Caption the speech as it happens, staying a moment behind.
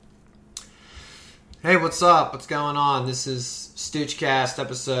Hey, what's up? What's going on? This is Stoochcast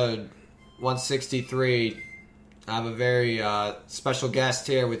episode 163. I have a very special guest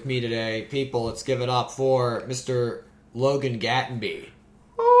here with me today. People, let's give it up for Mr. Logan Gattenby.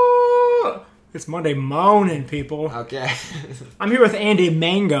 Oh, it's Monday morning, people. Okay. I'm here with Andy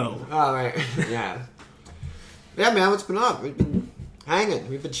Mango. All right. Yeah. Yeah, man, what's been up? We've been hanging.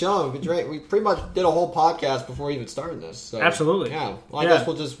 We've been chilling. We've been great. We pretty much did a whole podcast before we even started this. So, Absolutely. Yeah. Well, I guess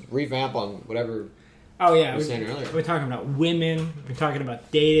we'll just revamp on whatever. Oh, yeah. we were saying earlier. We've been talking about women. We've been talking about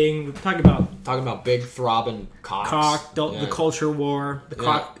dating. We've been talking about big throbbing cocks. the culture war. The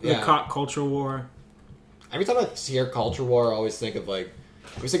cock culture war. Every time I hear culture war, I always think of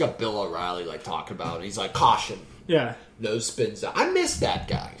Bill O'Reilly talking about it. He's like, caution. Yeah. No spins out. I miss that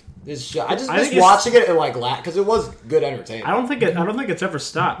guy. This show, I just miss watching it and laugh because it was good entertainment. I don't think it's ever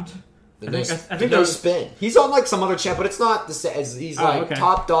stopped. I think no spin. He's on some other channel, but it's not the same. He's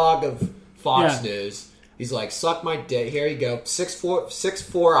top dog of Fox News. He's like, suck my dick. Here you go.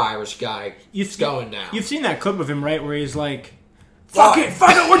 6'4" Irish guy. It's going now. You've seen that clip of him, right? Where he's like, fuck it,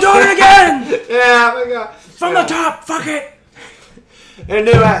 we're doing it again! Yeah, oh my God. From the top, fuck it! And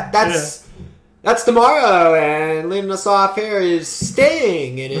that's tomorrow, and leading us off here is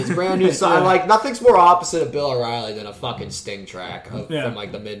Sting in his brand new song. Nothing's more opposite of Bill O'Reilly than a fucking Sting track from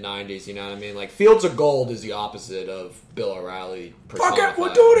the mid-90s, you know what I mean? Fields of Gold is the opposite of Bill O'Reilly. Fuck it,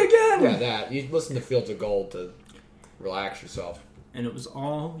 we'll do it again! Yeah, that. You listen to Fields of Gold to relax yourself. And it was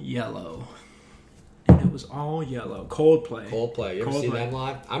all yellow. Coldplay. You ever see them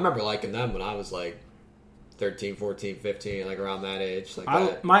live? I remember liking them when I was 13, 14, 15, around that age.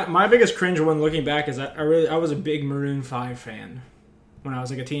 My biggest cringe one looking back is I was a big Maroon 5 fan when I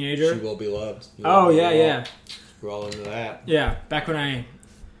was a teenager. She Will Be Loved. Yeah. We're all into that. Yeah, back when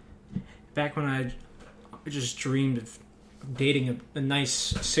I just dreamed of dating a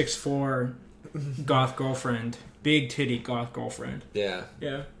nice 6'4" goth girlfriend. Big titty goth girlfriend. Yeah.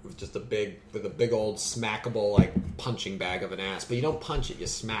 Yeah. With a big old smackable punching bag of an ass. But you don't punch it, you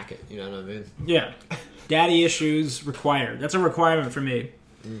smack it. You know what I mean? Yeah. Daddy issues required. That's a requirement for me.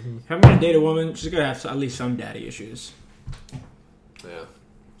 Mm-hmm. If I'm going to date a woman, she's going to have at least some daddy issues. Yeah.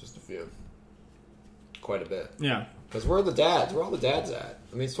 Just a few. Quite a bit. Yeah. Because where are the dads? Where are all the dads at?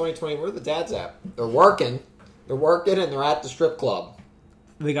 I mean, it's 2020. Where are the dads at? They're working. They're working and they're at the strip club.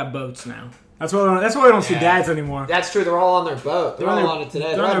 They got boats now. That's why I don't see dads anymore. That's true. They're all on their boat. They're all on it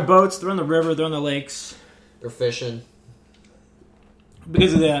today. They're on their boats. They're on the river. They're on the lakes. They're fishing.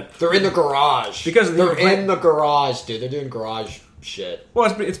 Because of that. They're in the garage. They're in the garage, dude. They're doing garage shit.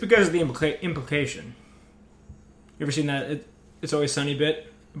 Well, it's because of the implication. You ever seen that It's Always Sunny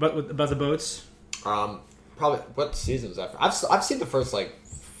bit about the boats? Probably. What season was that? I've seen the first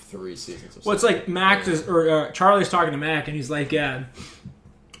 3 seasons. Well, it's Max Charlie's talking to Mac, and he's like,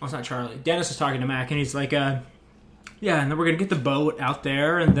 well, it's not Charlie. Dennis is talking to Mac, and he's like, and then we're gonna get the boat out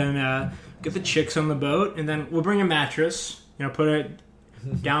there, and then get the chicks on the boat, and then we'll bring a mattress, put it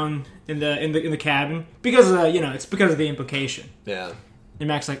down in the cabin because it's because of the implication. Yeah. And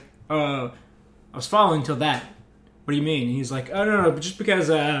Mac's like, I was following until that. What do you mean? And he's like, oh no, but just because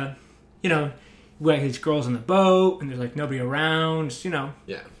we got these girls on the boat and there's nobody around,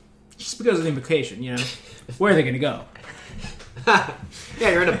 Yeah. Just because of the implication, where are they gonna go? Yeah,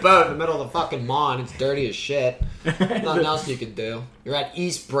 you're in a boat in the middle of the fucking lawn. It's dirty as shit. Nothing else you can do. You're at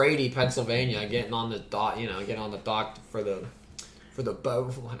East Brady, Pennsylvania, getting on the dock. Getting on the dock for the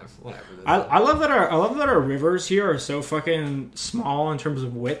boat. Whatever. I love that our rivers here are so fucking small in terms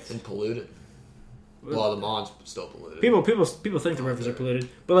of width and polluted. Well, the lawn's still polluted. People think the rivers are polluted,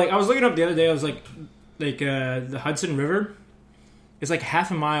 but I was looking up the other day. I was the Hudson River is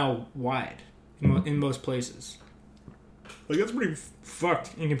half a mile wide in most places. That's pretty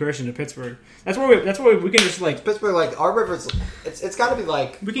fucked in comparison to Pittsburgh. That's where we can just Pittsburgh, our rivers. It's got to be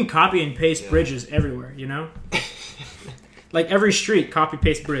we can copy and paste bridges everywhere. Every street, copy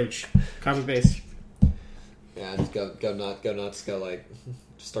paste bridge, copy paste. Yeah, just go nuts. Go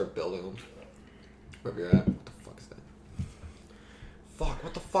just start building them wherever you're at. What the fuck is that? Fuck!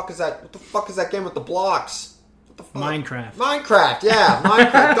 What the fuck is that? What the fuck is that game with the blocks? What the fuck? Minecraft. Yeah,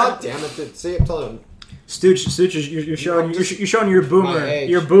 Minecraft. God damn it! Dude. See, I'm telling you. Stooch, you're showing your boomer age.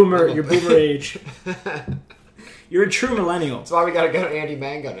 You're a true millennial. That's why we gotta go to Andy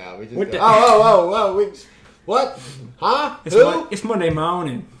Mango now. We just whoa. What? Huh? It's Monday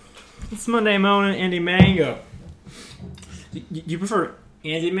morning. Andy Mango. You prefer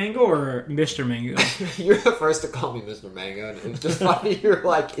Andy Mango or Mr. Mango? You're the first to call me Mr. Mango, and it was just funny. You're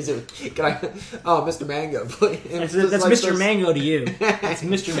like, Mr. Mango, please. That's Mr. Mango to you. That's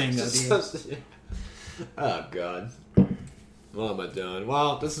Mr. Mango to you. Oh, God. What am I doing?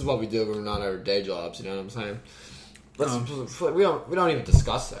 Well, this is what we do when we're not at our day jobs. You know what I'm saying? We don't even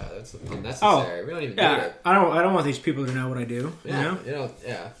discuss that. It's unnecessary. We don't even do it. I don't want these people to know what I do. Yeah, you know?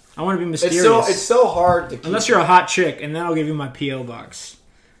 Yeah. I want to be mysterious. It's so hard to keep. Unless you're a hot chick, and then I'll give you my PO box.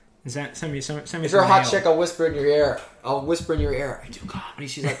 Send me If some you're a hot mail. chick, I'll whisper in your ear. I do comedy.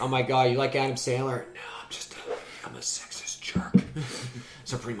 She's like, oh my god, you like Adam Sandler? No, I'm a sexist jerk.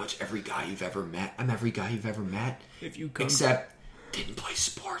 So pretty much every guy you've ever met, I'm every guy you've ever met. If you come except didn't play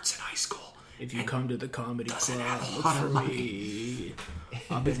sports in high school. If you come to the comedy club, look for me.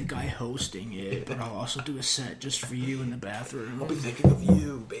 I'll be the guy hosting it, but I'll also do a set just for you in the bathroom. I'll be thinking of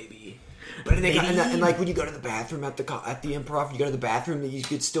you, baby. But and like when you go to the bathroom at the Improv, you go to the bathroom, you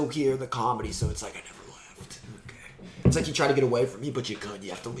could still hear the comedy. So it's like I never left. Okay. It's like you try to get away from me, but you could.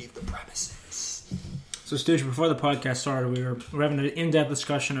 You have to leave the premises. So, Stooge, before the podcast started, we were having an in-depth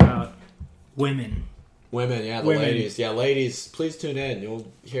discussion about women. Women, yeah, ladies. Yeah, ladies, please tune in. You'll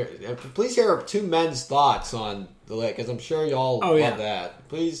hear. Please hear two men's thoughts on the lake, because I'm sure y'all love that.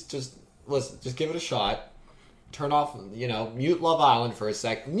 Please just listen. Just give it a shot. Turn off, mute Love Island for a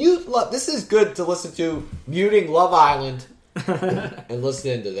sec. This is good to listen to. Muting Love Island and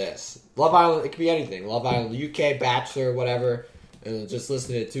listening to this. Love Island, it could be anything. Love Island, UK, Bachelor, whatever. And just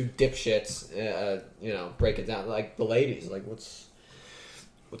listening to two dipshits, break it down. Like the ladies, like what's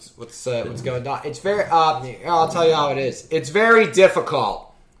going on? It's very. I'll tell you how it is. It's very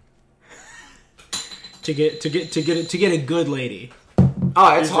difficult to get a good lady.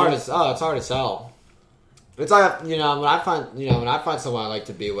 It's hard to sell. It's like when I find someone I like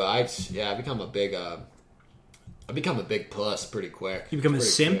to be with, I become a big puss pretty quick. You become a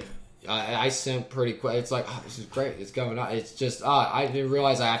simp. I simp pretty quick. It's like, this is great. It's going on. It's just I didn't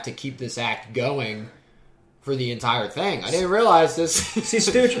realize I have to keep this act going for the entire thing. I didn't realize this. See,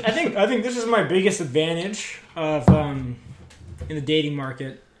 Stooge, I think this is my biggest advantage of in the dating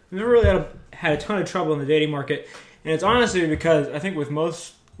market. I've never really had a ton of trouble in the dating market, and it's honestly because I think with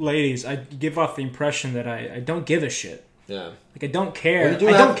most ladies, I give off the impression that I don't give a shit. Yeah, like I don't care. I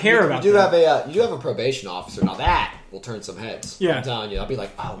don't care about. You do have a probation officer. Now that will turn some heads. Yeah, I'm telling you. I'll be like,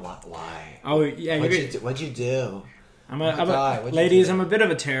 oh, what? Why? Oh, yeah. What'd you do? Ladies, I'm a bit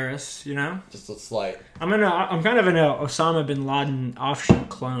of a terrorist, Just a slight. I'm kind of an Osama bin Laden offshoot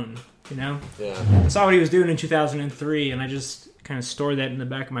clone, Yeah. I saw what he was doing in 2003, and I just kind of stored that in the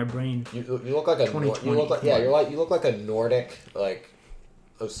back of my brain. You look like you look like a Nordic, like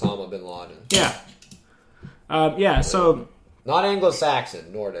Osama bin Laden. Yeah. So not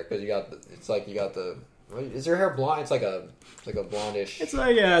Anglo-Saxon, Nordic, because you got the. Is your hair blonde? It's like a blondish. It's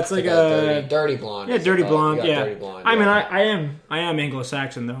like a dirty blonde. Yeah, dirty blonde. Yeah. Dirty blonde, I mean, I am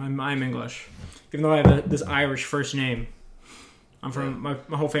Anglo-Saxon though. I'm English, even though I have this Irish first name. I'm from my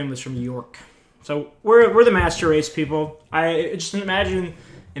whole family's from New York, so we're the master race people. I just imagine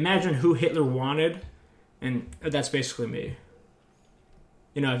who Hitler wanted, and that's basically me.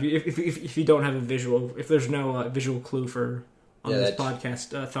 If you don't have a visual, if there's no visual clue on this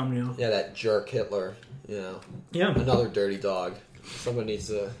podcast thumbnail. Yeah, that jerk Hitler. Yeah. Another dirty dog. Someone needs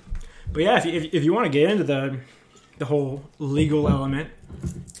to. But yeah, if you want to get into the whole legal element,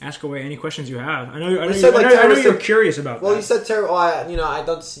 ask away any questions you have. I know you're curious about that. Well, you said terrible. I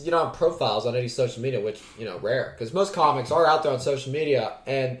don't. You don't have profiles on any social media, which rare because most comics are out there on social media,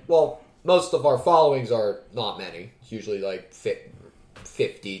 and most of our followings are not many. It's usually like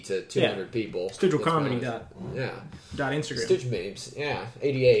 50 to 200 people. StoogeComedy. Dot Instagram. Stooge memes. Yeah.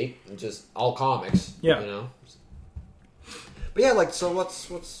 88. And just all comics. Yeah. But yeah, like, so what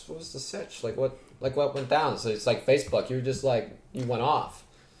was the sitch? Like what went down? So it's like Facebook. You were just like, you went off.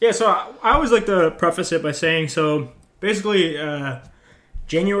 Yeah, so I always like to preface it by saying, so basically,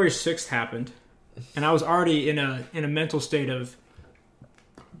 January 6th happened, and I was already in a mental state of.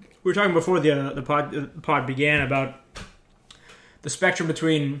 We were talking before the pod began about the spectrum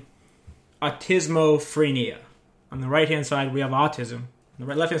between autismophrenia. On the right-hand side, we have autism. On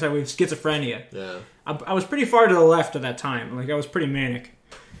the left-hand side, we have schizophrenia. Yeah. I was pretty far to the left at that time. Like, I was pretty manic.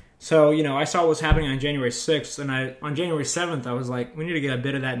 So, I saw what was happening on January 6th, and on January 7th, I was like, we need to get a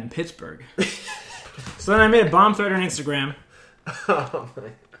bit of that in Pittsburgh. So then I made a bomb threat on Instagram.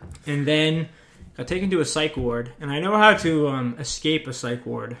 And then got taken to a psych ward. And I know how to escape a psych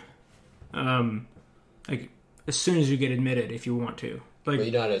ward. Like, as soon as you get admitted, if you want to. Like, but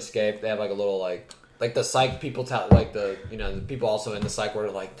you know how to escape? They have like a little like the psych people tell, like the people also in the psych ward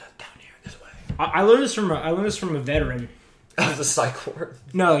are like, down here this way. I learned this from a veteran. The psych ward?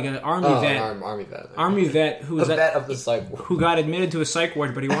 No, like an army vet. Army vet. Okay. Army vet who was a vet of the psych ward. Who got admitted to a psych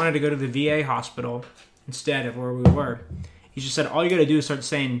ward, but he wanted to go to the VA hospital instead of where we were. He just said all you got to do is start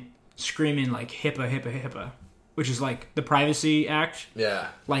screaming like HIPAA, HIPAA, HIPAA, which is like the Privacy Act. Yeah.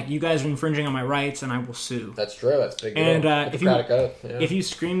 Like, you guys are infringing on my rights, and I will sue. That's true. That's a big deal. And if you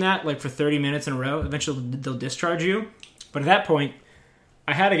scream that like for 30 minutes in a row, eventually they'll discharge you. But at that point,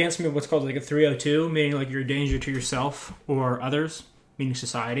 I had against me what's called like a 302, meaning like you're a danger to yourself or others, meaning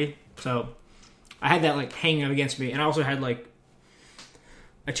society. So I had that like hanging up against me, and I also had like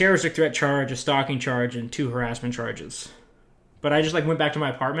a terroristic threat charge, a stalking charge, and 2 harassment charges. But I just like went back to my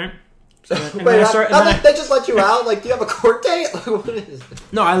apartment. They just let you out? Like, do you have a court date? Like, what is it?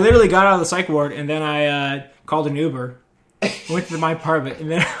 No, I literally got out of the psych ward, and then I called an Uber, went to my apartment,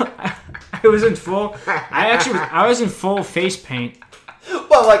 and then I was in full. I was in full face paint.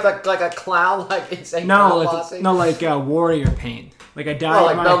 Well, like a clown, like insane. Like warrior paint. Like I dyed. Oh,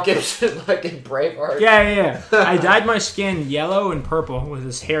 like Mel Gibson, like in Braveheart. Yeah. I dyed my skin yellow and purple with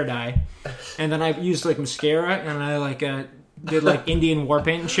this hair dye, and then I used like mascara, and I like did like Indian war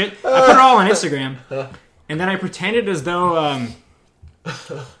paint and shit. I put it all on Instagram, and then I pretended as though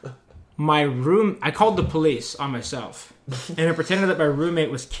my room. I called the police on myself, and I pretended that my roommate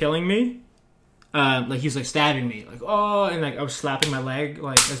was killing me. Like he was like stabbing me, like and like I was slapping my leg,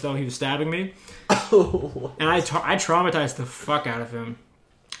 like as though he was stabbing me. And I traumatized the fuck out of him.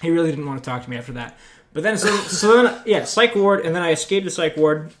 He really didn't want to talk to me after that. But then psych ward, and then I escaped the psych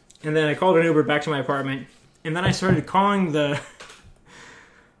ward, and then I called an Uber back to my apartment, and then I started calling the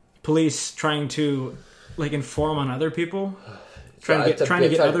police, trying to like inform on other people. Trying to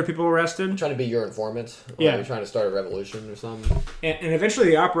get other people arrested. Trying to be your informant. Yeah. You're trying to start a revolution or something. And eventually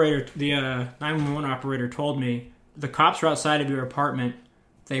the operator, the 911 operator told me, the cops are outside of your apartment.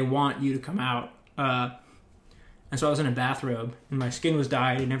 They want you to come out. And so I was in a bathrobe, and my skin was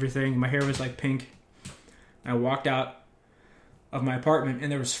dyed and everything. My hair was like pink. And I walked out of my apartment,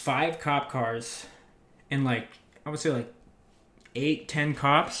 and there was 5 cop cars and like, I would say like 8-10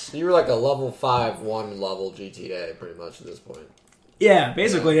 cops. You were like a level 5, 1 level GTA pretty much at this point. Yeah,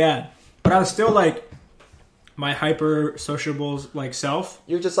 basically, yeah. But I was still like my hyper sociable like self.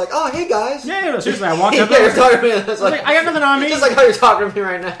 You're just like, oh, hey guys. Yeah, seriously. I walked up there. You're talking to me. I was like, I got nothing on me. Just like how you're talking to me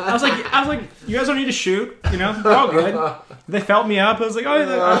right now. I was like, you guys don't need to shoot. You know, we're all good. They felt me up. I was like,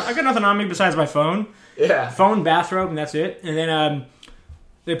 oh, I got nothing on me besides my phone. Yeah. Phone, bathrobe, and that's it. And then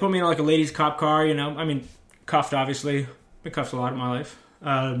they put me in like a ladies' cop car. You know, I mean, cuffed obviously. Been cuffed a lot in my life.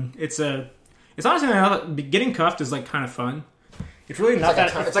 It's honestly getting cuffed is like kind of fun. It's really not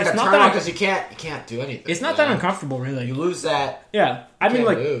that. It's like a turn on because you can't do anything. It's not that uncomfortable, really. You lose that. Yeah, I mean,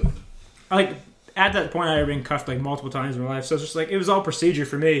 like, move. Like at that point, I had been cuffed like multiple times in my life, so it's just like it was all procedure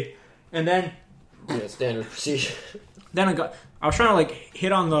for me. And then, standard procedure. Then I was trying to like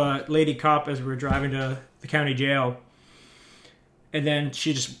hit on the lady cop as we were driving to the county jail, and then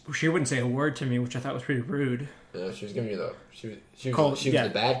she wouldn't say a word to me, which I thought was pretty rude. Yeah, she was giving you she was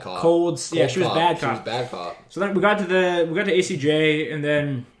the bad cop. Yeah, she was bad cop. She was bad cop. So then we got to ACJ, and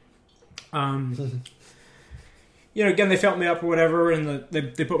then, again they felt me up or whatever, and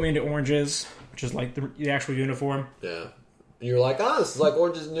they put me into Oranges, which is like the actual uniform. Yeah, and you were like, oh, this is like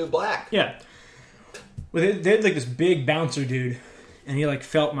Orange is the New Black. Yeah. Well, they had like this big bouncer dude, and he like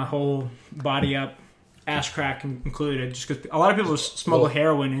felt my whole body up. Ass crack included, just because a lot of people smuggle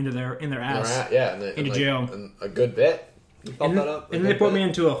heroin into their ass, into jail. And a good bit. You felt that up, and then they put me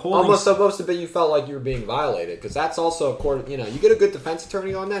into a holding. Almost a bit. You felt like you were being violated because that's also a court. You get a good defense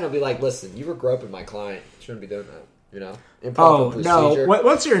attorney on that. It'll be like, listen, you were groping my client. You shouldn't be doing that. Improper procedure. No.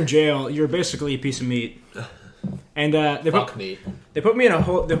 Once you're in jail, you're basically a piece of meat. And they put me in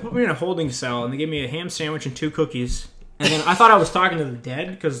a holding cell, and they gave me a ham sandwich and 2 cookies. And then I thought I was talking to the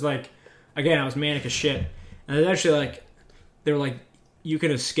dead because like. Again, I was manic as shit. And they actually, like, they were like, you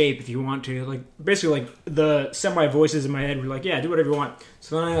can escape if you want to. Like, basically, like, the semi-voices in my head were like, yeah, do whatever you want.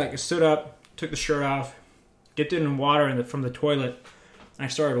 So then I, like, stood up, took the shirt off, dipped it in water from the toilet, and I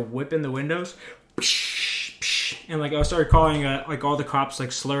started whipping the windows. And, like, I started calling, like, all the cops,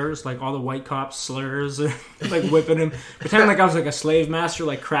 like, slurs, like, all the white cops slurs, like, whipping them. Pretending like I was, like, a slave master,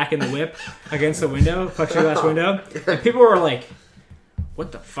 like, cracking the whip against the window, plexiglass window. And people were like...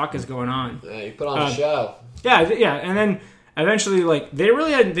 What the fuck is going on? Yeah, you put on a show. Yeah, and then eventually, like they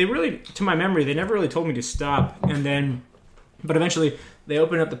really, to my memory, they never really told me to stop. And then, but eventually, they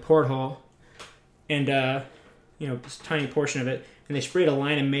opened up the porthole, and this tiny portion of it, and they sprayed a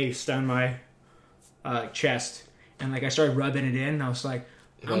line of mace down my chest, and like I started rubbing it in. And I was like,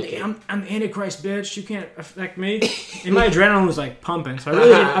 I'm the Antichrist, bitch. You can't affect me. And my adrenaline was like pumping, so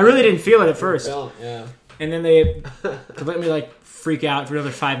I really didn't feel it at first. Yeah. And then they let me like freak out for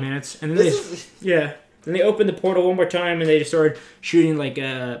another 5 minutes, and then then they opened the portal one more time, and they just started shooting like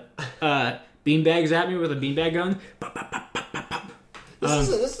beanbags at me with a beanbag gun. Pop, pop, pop, pop, pop, pop.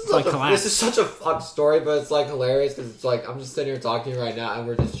 This is such a fucked story, but it's like hilarious because it's like I'm just sitting here talking to you right now, and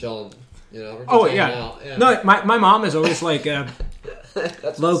we're just chilling. You know, we're just hanging out. Yeah. No, my mom is always like,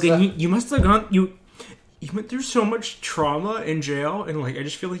 Logan, you must have gone you went through so much trauma in jail, and like I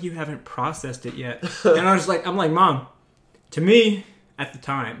just feel like you haven't processed it yet. And I'm like, Mom, to me at the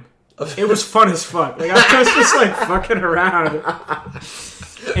time, it was fun as fuck. Like I was just like fucking around.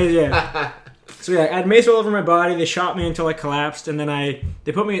 And yeah. So yeah, I had mace all over my body. They shot me until I collapsed, and then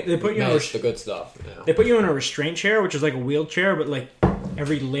they put you in the good stuff. Yeah. They put you in a restraint chair, which is like a wheelchair, but like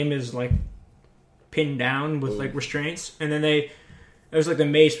every limb is like pinned down with like restraints. And then it was like the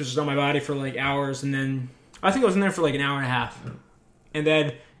mace was just on my body for like hours, and then I think I was in there for like an hour and a half. And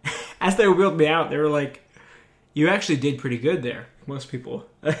then as they wheeled me out, they were like, "You actually did pretty good there." Most people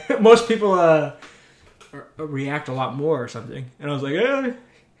react a lot more or something, and I was like,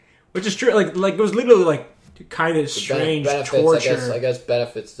 which is true. Like it was literally like kind of strange torture. I guess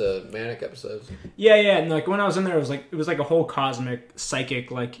benefits to manic episodes. Yeah, and like when I was in there, it was like a whole cosmic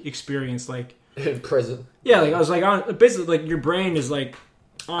psychic like experience, like in prison. Yeah, like I was like basically like your brain is like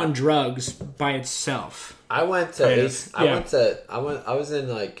on drugs by itself. I went to I was in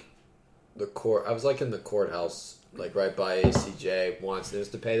like the court. I was like in the courthouse, like right by ACJ once. And it was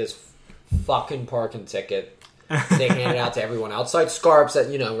to pay this fucking parking ticket. They handed out to everyone outside Scarps at,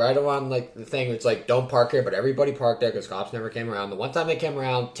 right around like the thing. It's like, don't park here, but everybody parked there because cops never came around. The one time they came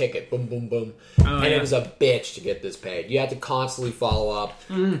around, ticket, boom, boom, boom. It was a bitch to get this paid. You had to constantly follow up.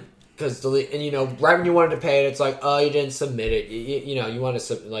 Because, right when you wanted to pay it, it's like, oh, you didn't submit it. You want to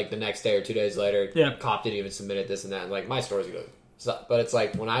submit, like, the next day or 2 days later. Yeah. Cop didn't even submit it, this and that. And, like, my story's good. So, but it's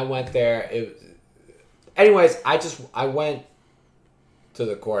like, when I went there, anyways, I went to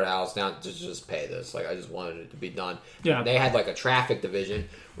the courthouse now to just pay this. Like, I just wanted it to be done. Yeah. They had, like, a traffic division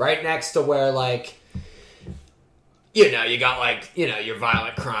right next to where, like, you got, like, your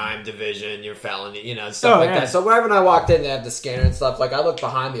violent crime division, your felony, stuff like that. So whenever I walked in, they had the scanner and stuff. Like, I looked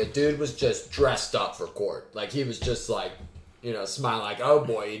behind me, a dude was just dressed up for court. Like, he was just, like, smiling like, oh,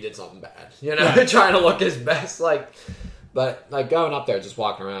 boy, he did something bad. Trying to look his best. Like, but, like, going up there, just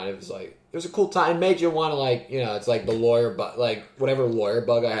walking around, it was, like, it was a cool time. It made you want to, like, it's like the lawyer bug, like, whatever lawyer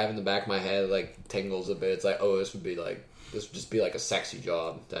bug I have in the back of my head, like, tingles a bit. It's like, oh, this would just be, like, a sexy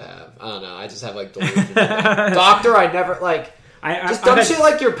job to have. I don't know. I just have, like, delusions. Doctor, I never, like, dumb shit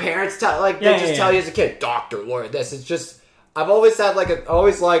like your parents tell, like, they tell you as a kid, doctor, lawyer, this. It's just, I've always had, like,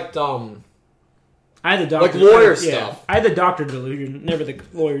 always liked, I had the doctor. Like, lawyer stuff. I had the doctor delusion, never the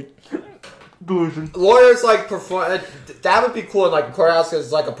lawyer delusion. Lawyers, like, perform, that would be cool in, like, a courthouse, because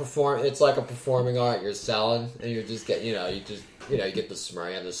it's like a performing art you're selling, and you're just get, you get the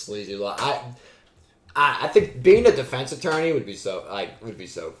smirk and the sleazy look. I think being a defense attorney would be so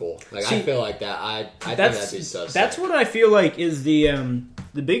cool. Like, see, I feel like that. I think that'd be so sick. That's what I feel like is the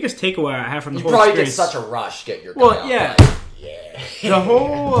biggest takeaway I have from the whole experience. You probably get such a rush getting your gun out. Yeah. Like,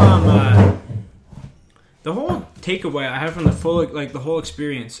 yeah. The whole takeaway I have from the whole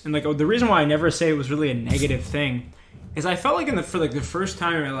experience, and like the reason why I never say it was really a negative thing, is I felt like for the first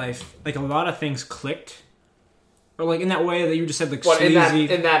time in my life, like a lot of things clicked. Or like in that way that you just said, like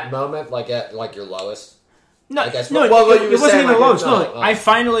sleazy. In that moment, like at like your lowest. No, it wasn't even the lowest. No, I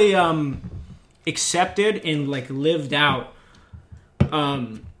finally accepted and like lived out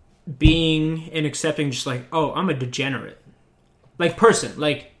being and accepting just like, oh, I'm a degenerate, like person,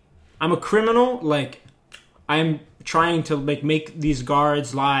 like I'm a criminal, like I'm trying to like make these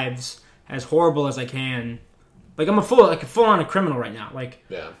guards' lives as horrible as I can. Like I'm a full on a criminal right now. Like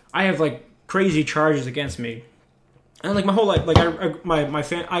I have like crazy charges against me. And like my whole life, like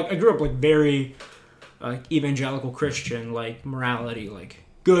I grew up like very like evangelical Christian, like morality, like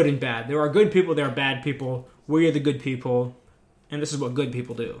good and bad. There are good people, there are bad people. We are the good people, and this is what good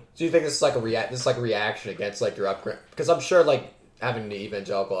people do. So you think this is like a reaction against like your upbringing? Because I'm sure like having the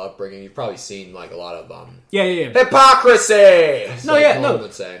evangelical upbringing, you've probably seen like a lot of hypocrisy.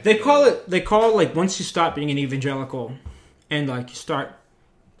 They call it like once you stop being an evangelical, and like you start.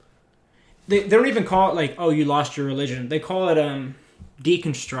 They don't even call it like, oh, you lost your religion. They call it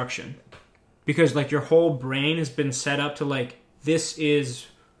deconstruction. Because like your whole brain has been set up to like, this is,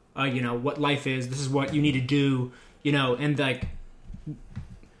 what life is. This is what you need to do, and like,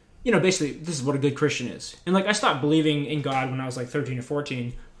 basically this is what a good Christian is. And like I stopped believing in God when I was like 13 or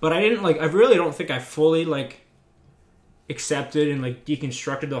 14. But I really don't think I fully like accepted and like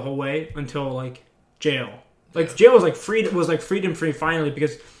deconstructed the whole way until like jail. Like jail was like freedom free finally,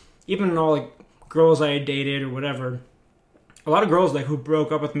 because even in all like girls I had dated or whatever, a lot of girls like who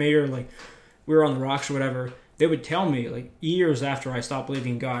broke up with me or like we were on the rocks or whatever, they would tell me like years after I stopped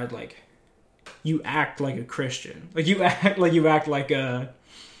believing in God, like you act like a Christian. Like you act like a,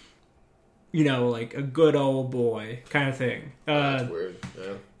 like a good old boy kind of thing. That's weird.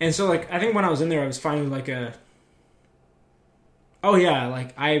 Yeah. And so like I think when I was in there, I was finally like oh yeah,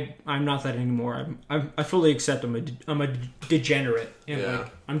 like I'm not that anymore. I fully accept I'm a degenerate. And Yeah.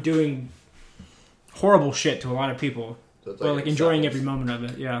 like I'm doing horrible shit to a lot of people. So it's But like enjoying every acceptance. moment of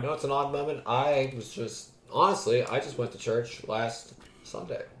it. Yeah. You know, it's an odd moment. I just went to church last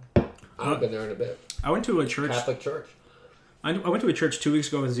Sunday. I haven't been there in a bit. I went to a church. Catholic church. I went to a church 2 weeks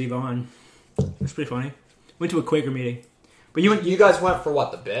ago with Zevon. It's pretty funny. Went to a Quaker meeting. But You guys went for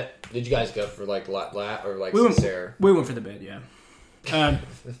what, the bit? Did you guys go for like lat or like sincere? We went for the bit, yeah.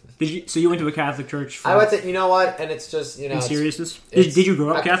 So you went to a Catholic church? I went to, you know what, and it's just, you know, in seriousness, did you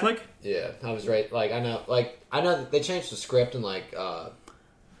grow up Catholic? Yeah, I was right. Like I know that they changed the script in like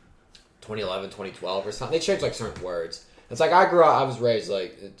 2011, 2012 or something. They changed like certain words. It's like I grew up. I was raised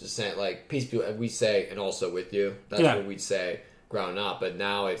like just saying like peace be. We say and also with you. That's what we'd say growing up. But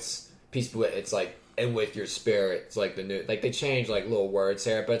now it's peace be. It's like and with your spirit. It's like the new. Like they change like little words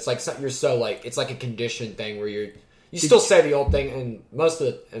here, but it's like you're so like it's like a conditioned thing where you still say the old thing, and most of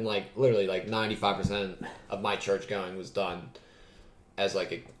it, and like literally like 95% of my church going was done as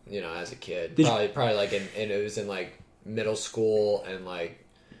like a as a kid. Probably like and it was in like middle school and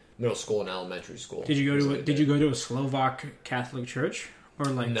elementary school. Did you go to a Slovak Catholic church or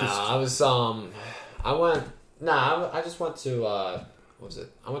like? No, I just went to what was it?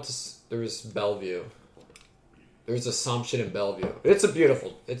 There was Bellevue. There's Assumption in Bellevue. It's a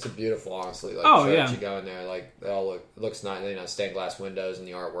beautiful, honestly. Like, church, yeah. You go in there, like, it looks nice. Stained glass windows and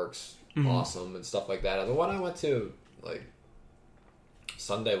the artwork's awesome and stuff like that. The one I went to, like,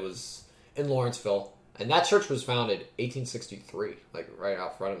 Sunday was in Lawrenceville. And that church was founded 1863, like, right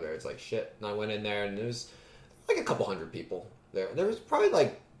out front of there. It's like, shit. And I went in there and there was, like, a couple hundred people there. There was probably,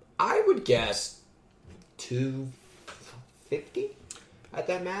 like, I would guess 250 at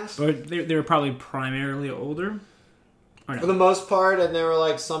that mass. But they were probably primarily older. Or no? For the most part, and there were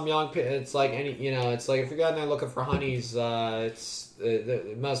like some young people. It's like it's like if you're going there looking for honeys, most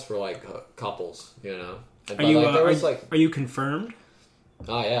were like couples, Are you confirmed?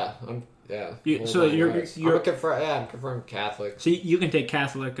 Oh yeah, I'm confirmed Catholic. So you can take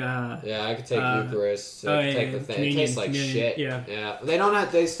Catholic. Yeah, I could take Eucharist. I could take the thing. It tastes like shit. Yeah.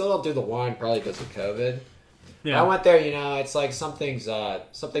 They still don't do the wine probably because of COVID. Yeah. I went there. It's like something's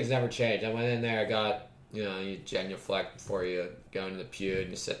never changed. I went in there. I got. You genuflect before you go into the pew and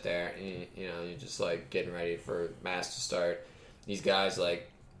you sit there and you're just like getting ready for mass to start. These guys like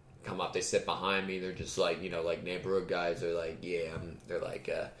come up, they sit behind me. They're just like like neighborhood guys. They're like they're like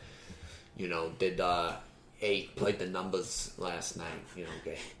did 8 played the numbers last night.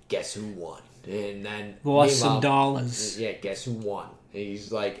 Guess who won? And then lost some dollars. Yeah, guess who won? And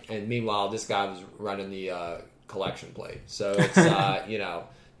he's like, and meanwhile this guy was running the collection plate. So it's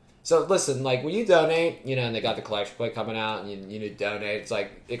So listen, like when you donate, and they got the collection plate coming out, and you donate. It's like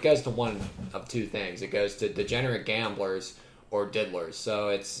it goes to one of two things. It goes to degenerate gamblers or diddlers. So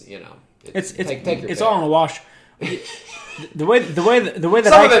it's take your it's pick. all in a wash. The way that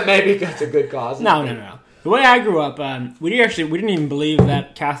some of it maybe goes to good causes. No. The way I grew up, we didn't even believe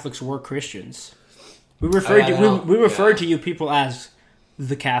that Catholics were Christians. We referred to you people as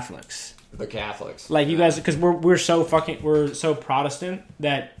the Catholics. The Catholics, like you guys, because we're so Protestant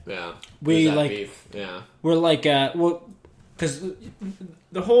that we like beef. we're like because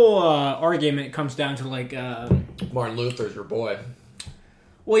the whole argument comes down to like Martin Luther's your boy.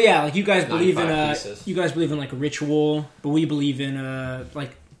 Well, yeah, like you guys believe in like a ritual, but we believe in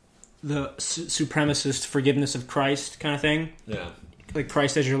like the supremacist forgiveness of Christ kind of thing. Yeah, like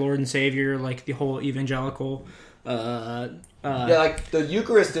Christ as your Lord and Savior, like the whole evangelical. Like the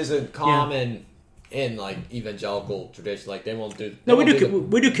Eucharist isn't common in like evangelical tradition. Like they won't do. We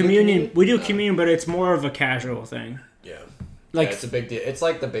do communion. We do communion, but it's more of a casual thing. Yeah, like it's a big deal. It's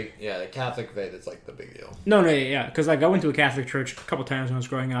like the Catholic faith. It's like the big deal. No, because like I went to a Catholic church a couple times when I was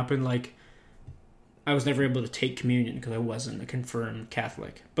growing up, and like I was never able to take communion because I wasn't a confirmed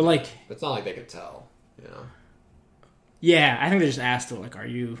Catholic. But like, it's not like they could tell. Yeah, I think they just asked, like, "Are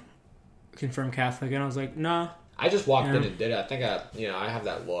you confirmed Catholic?" And I was like, "No." I just walked in and did it. I think I have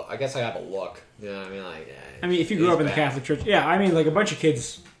that look. I guess I have a look. You know what I mean? Like, if you grew up in the Catholic Church, like a bunch of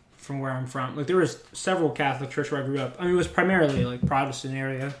kids from where I'm from, like there was several Catholic churches where I grew up. it was primarily like Protestant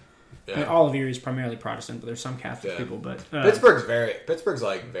area. Yeah. All of Erie is primarily Protestant, but there's some Catholic people. But Pittsburgh's very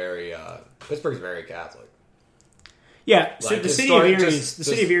Catholic. Yeah, so the city of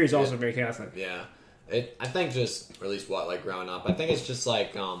Erie is also very Catholic. Yeah, I think just at least growing up, I think it's just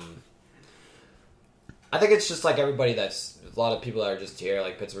like I think it's just like everybody a lot of people that are just here.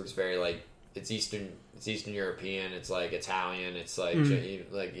 Like Pittsburgh's very like it's Eastern European. It's like Italian. It's like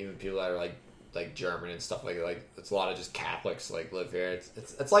even people that are like German and stuff like it's a lot of just Catholics like live here.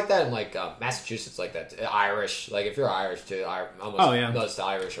 It's like that in like Massachusetts, like that. Irish, like if you're Irish too, most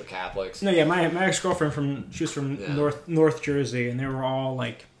Irish are Catholics. No, yeah, my ex-girlfriend she was from North Jersey, and they were all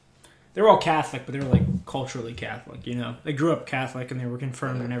Catholic, but they were like culturally Catholic. You know, they grew up Catholic and they were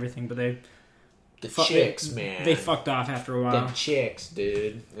confirmed and everything, but they fucked off after a while. The chicks,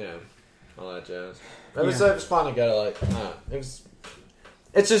 dude. Yeah, all that jazz. It was fun to go to like.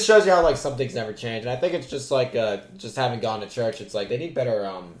 It just shows you how like some things never change, and I think it's just like just having gone to church. It's like they need better.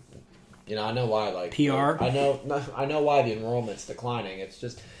 I know why like PR. I know why the enrollment's declining. It's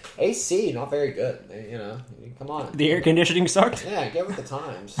just AC not very good. Come on. The air conditioning sucked. Yeah, get with the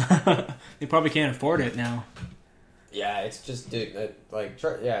times. They probably can't afford it now. Yeah, it's just dude.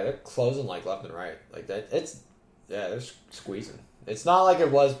 They're closing like left and right like that. They're squeezing. It's not like it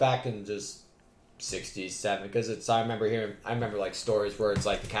was back in just 60s, 70s, because I remember like stories where it's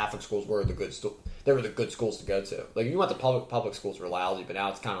like the Catholic schools were the good they were the good schools to go to. Like you went to public schools were lousy, but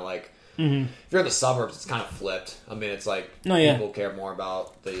now it's kind of like if you're in the suburbs, it's kind of flipped. I mean, it's like people care more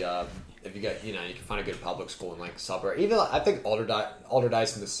about the if you get you can find a good public school in like suburb. Even I think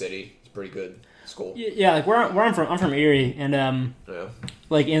Alderdice in the city is pretty good school. Yeah, like where I'm from Erie, and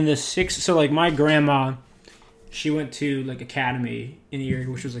like in the so like my grandma, she went to like Academy in Erie,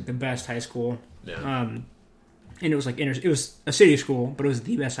 which was like the best high school. Yeah. And it was like it was a city school, but it was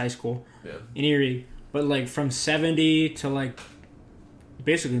the best high school in Erie. But like from 70 to like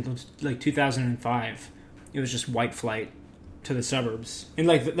basically like 2005, it was just white flight to the suburbs. And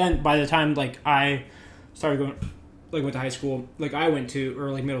like then by the time like I started going like went to high school, like I went to or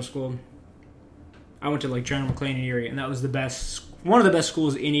like middle school, I went to like General McLean in Erie, and that was one of the best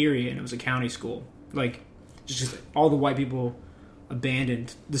schools in Erie, and it was a county school. Like just all the white people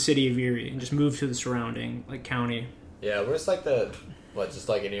abandoned the city of Erie and just moved to the surrounding like county. Yeah, where's like just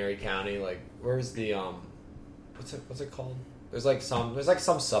like in Erie County, like where's the what's it called? There's like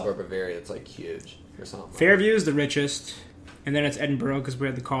some suburb of Erie that's like huge or something. Fairview is the richest, and then it's Edinburgh because we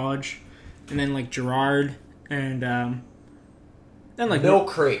had the college, and then like Girard, and then like Mill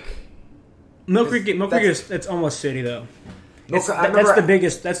Creek. Mill Creek is it's almost city though. That's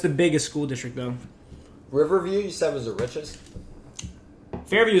the biggest school district though. Riverview, you said was the richest.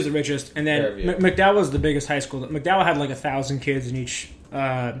 Fairview is the richest, and then McDowell was the biggest high school. McDowell had like 1,000 kids in each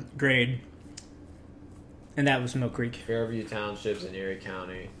grade, and that was Mill Creek. Fairview Township's in Erie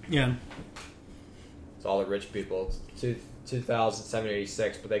County. Yeah, it's all the rich people.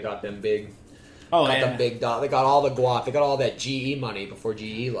 2,786, but they got them big. Oh them big. They got all the guap. They got all that GE money before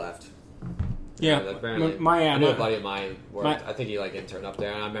GE left. Yeah, apparently. I knew a buddy of mine worked. I think he like interned up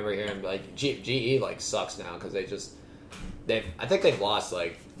there, and I remember hearing like GE like sucks now because I think they've lost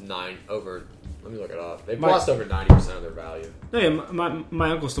like 9 over. Let me look it up. They've lost over 90% of their value. No, yeah,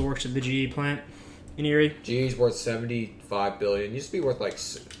 my uncle still works at the GE plant in Erie. GE's worth $75 billion. Used to be worth like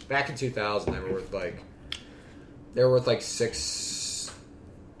back in 2000. They were worth like six.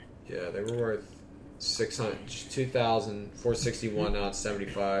 Yeah, they were worth 600. 2,461. Now it's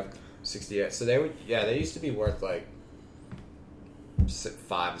 75. 68. So they used to be worth like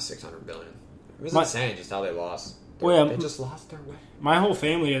 500 to 600 billion. It was insane just how they lost. They just lost their way. My whole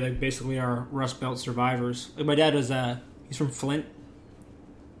family are like basically are Rust Belt survivors. Like my dad was he's from Flint,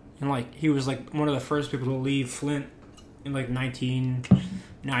 and like he was like one of the first people to leave Flint in like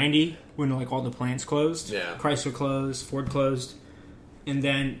 1990 when like all the plants closed. Yeah, Chrysler closed, Ford closed, and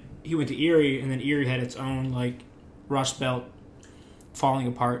then he went to Erie, and then Erie had its own like Rust Belt falling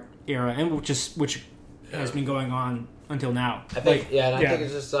apart era, and which has been going on until now. I think I think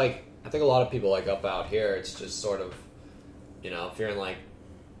it's just like I think a lot of people like up out here. It's just sort of if you're in like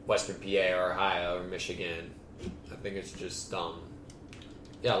Western PA or Ohio or Michigan, I think it's just a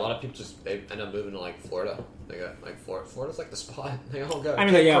lot of people they end up moving to like Florida. They got like Florida's like the spot. They all go. I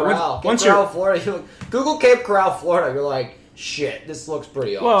mean, Cape Coral, once Cape Coral, Florida. Google Cape Coral, Florida. You're like, shit, this looks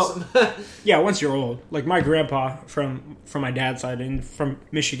pretty awesome. Well, yeah, once you're old. Like my grandpa from my dad's side and from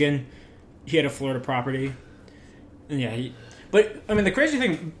Michigan, he had a Florida property. And but I mean the crazy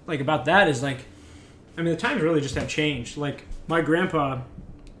thing like about that is like I mean the times really just have changed. Like my grandpa,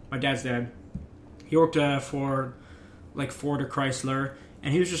 my dad's dad, he worked for like Ford or Chrysler,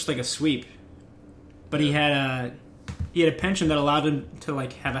 and he was just like a sweep. But he had a pension that allowed him to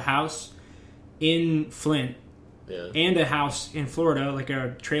like have a house in Flint. Yeah. And a house in Florida, like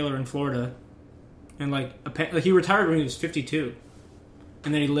a trailer in Florida, and like he retired when he was 52,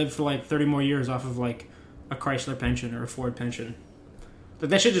 and then he lived for like 30 more years off of like a Chrysler pension or a Ford pension. But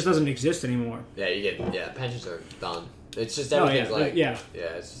that shit just doesn't exist anymore. Yeah, pensions are done. It's just everything's yeah.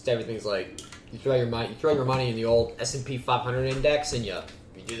 It's just everything's like you throw your money in the old S&P 500 index, and you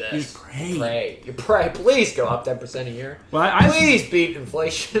do this. You pray. Please go up 10% a year. Well, please beat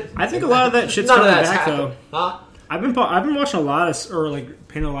inflation. I think a lot of that shit's None of coming that's back happened. though. Huh? I've been watching a lot of, or like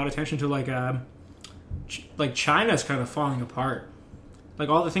paying a lot of attention to like China's kind of falling apart. Like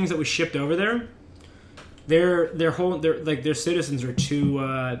all the things that we shipped over there, their citizens are too.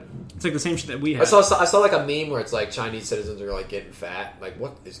 It's like the same shit that we have. I saw like a meme where it's like Chinese citizens are like getting fat. Like,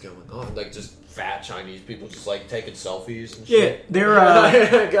 what is going on? Like, just fat Chinese people just like taking selfies and shit.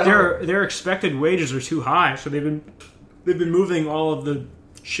 Yeah, their expected wages are too high, so they've been moving all of the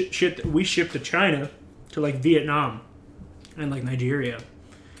shit that we ship to China to like Vietnam and like Nigeria,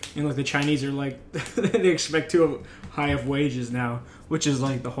 and like the Chinese are like they expect too high of wages now, which is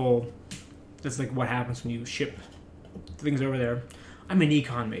like the whole. That's like what happens when you ship things over there. I'm an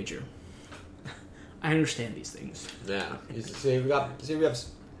econ major. I understand these things. Yeah. See, we have.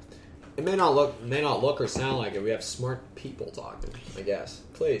 It may not look or sound like it. We have smart people talking. I guess.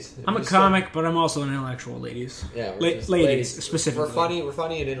 Please. I'm a comic, but I'm also an intellectual, ladies. Yeah, ladies specifically. We're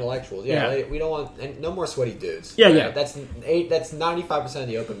funny and intellectuals. Yeah. We don't want no more sweaty dudes. Yeah, right? yeah. That's 95% of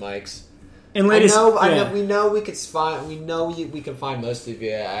the open mics. And ladies, I know. We know we could find. We know we can find most of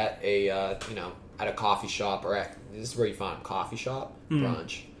you at a at a coffee shop or at this is where you find coffee shop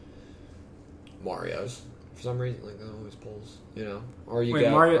brunch. Mario's for some reason like that always pulls or you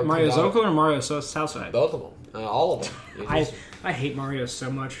get Mario's Oakland or Mario's Southside. Both of them, all of them. I hate Mario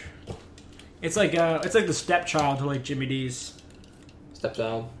so much. It's like the stepchild to like Jimmy D's.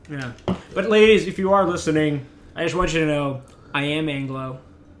 Stepchild. Yeah, but ladies, if you are listening, I just want you to know I am Anglo.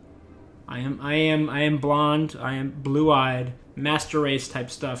 I am blonde. I am blue-eyed, master race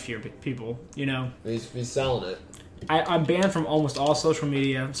type stuff here, people. He's selling it. I'm banned from almost all social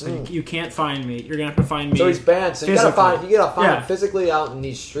media, so you can't find me. You're gonna have to find me. So he's banned. So you gotta find him physically out in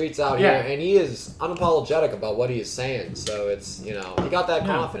these streets out here, Yeah. and he is unapologetic about what he is saying. So it's he got that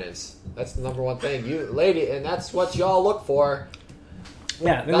confidence. That's the number one thing, you lady, and that's what y'all look for.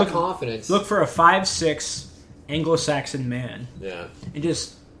 Yeah, that confidence. Look for a 5'6" Anglo-Saxon man. Yeah, and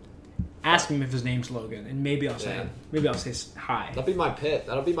just ask him if his name's Logan, and maybe I'll say hi. That'll be my pitch.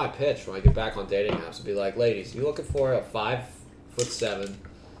 That'll be my pitch when I get back on dating apps. It'll be like, ladies, you looking for a 5'7",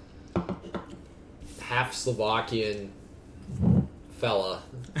 half Slovakian fella?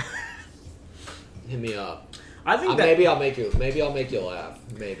 Hit me up. I think maybe I'll make you laugh.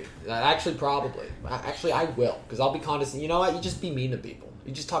 Maybe. Actually, probably. Actually, I will because I'll be condescending. You know what? You just be mean to people.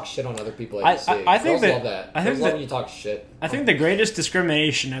 You just talk shit on other people. I think love that. I think love when you talk shit. I think the greatest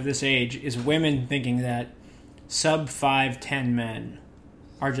discrimination of this age is women thinking that sub 5'10" men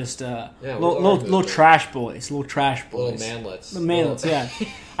are just little trash boys, little manlets. Yeah.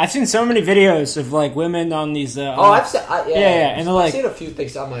 I've seen so many videos of like women on these. I've seen. And they're like, I've seen a few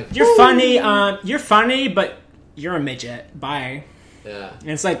things. I'm like, you're funny, but you're a midget. Bye. Yeah.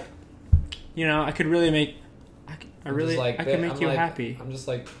 And it's like, I could really make. I can make you happy. I'm just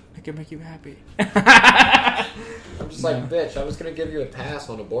like, I can make you happy. I'm just like, bitch, I was going to give you a pass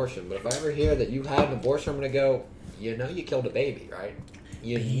on abortion, but if I ever hear that you had an abortion, I'm going to go, you killed a baby, right?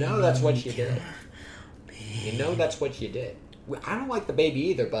 That's what you did. That's what you did. I don't like the baby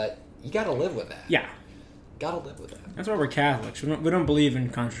either, but you got to live with that. Yeah. Got to live with that. That's why we're Catholics. We don't believe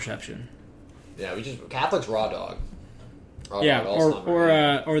in contraception. Yeah, Catholics raw dog. Yeah,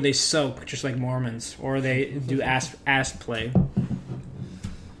 or they soak just like Mormons, or they do ass play.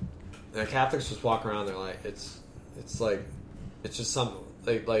 The Catholics just walk around. They're like, it's just some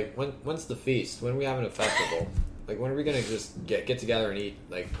like when's the feast? When are we having a festival? Like when are we gonna just get together and eat?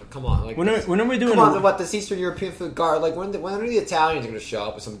 Like come on, like when are we doing? Come on, this Eastern European food guard? Like when are the Italians gonna show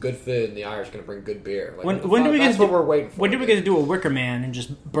up with some good food and the Irish gonna bring good beer? Like, when do we that's what we're waiting for. When do we get to do a Wicker Man and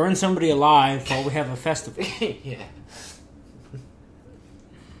just burn somebody alive while we have a festival? Yeah.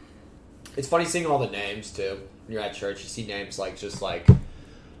 It's funny seeing all the names too. When you're at church, you see names like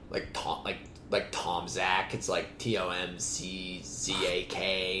Tom Zach. It's like TOMCZAK.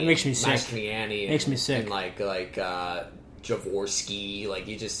 It makes me sick. Mastriani. Makes me sick. And like Jaworski. Like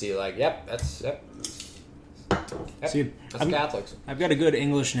you just see like that's See, that's Catholics. I've got a good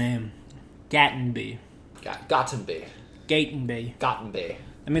English name, Gattenby. Gottenby.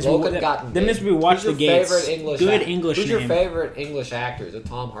 That means we watch the Gates. Who's your favorite English actor? Is it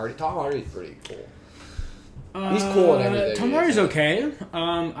Tom Hardy? Tom Hardy's pretty cool. He's cool and everything. Tom Hardy's okay.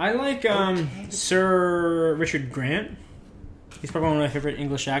 I like Sir Richard Grant. He's probably one of my favorite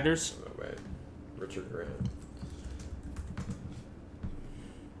English actors. Oh, wait. Richard Grant.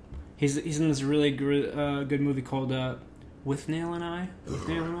 He's in this really good movie called With Nail and I.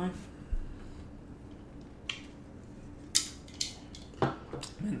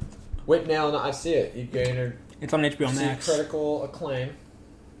 Whitnell, I see it. You gained It's on HBO Max. critical acclaim.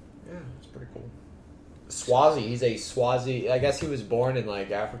 Yeah, it's pretty cool. Swazi, he's a Swazi. I guess he was born in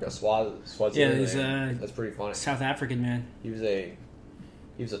like Africa. Swazi. Yeah, he's that's pretty funny. South African man. He was a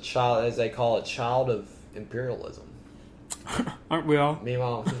child, as they call it, child of imperialism. Aren't we all?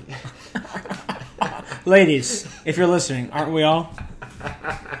 Meanwhile, Ladies, if you're listening, aren't we all?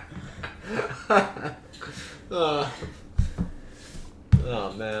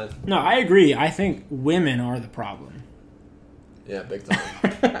 Oh man. No, I agree. I think women are the problem. Yeah, big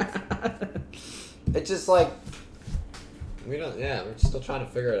time. It's just like we're still trying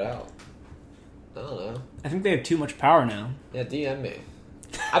to figure it out. I don't know. I think they have too much power now. Yeah, DM me.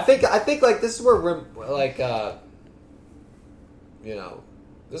 I think like this is where like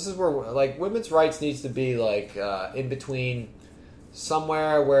this is where like women's rights needs to be like in between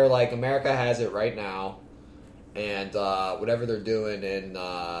somewhere where like America has it right now and whatever they're doing in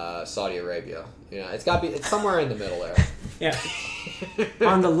Saudi Arabia. It's somewhere in the middle there. Yeah.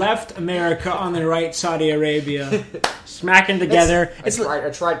 On the left, America. On the right, Saudi Arabia. Smacking together. It's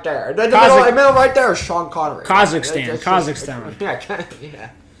right there. The middle right there is Sean Connery. Kazakhstan.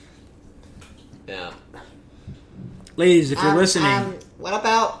 Yeah. Ladies, if you're listening. What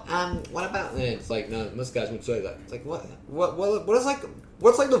about? It's like no, most guys would say that. It's like what is like?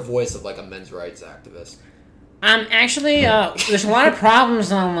 What's like the voice of like a men's rights activist? Actually, there's a lot of problems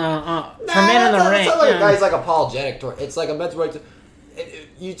for men in the ring. It's not like a guy's like apologetic. It's like a men's rights.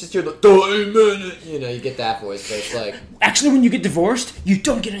 You just hear the, you get that voice, but it's like... Actually, when you get divorced, you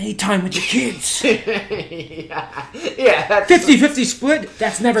don't get any time with your kids. yeah. 50-50 split,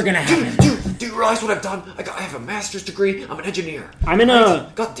 that's never going to happen. Do you realize what I've done? I have a master's degree. I'm an engineer.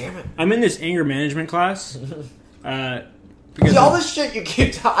 God damn it. I'm in this anger management class. Because all this shit you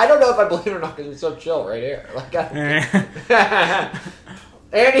keep I don't know if I believe it or not because you're so chill right here. Like,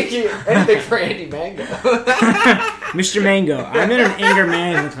 anything for Andy Mango. Mr. Mango. I'm in an anger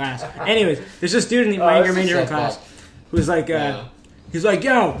management class. Anyways, there's this dude in my anger management class who's like, he's like,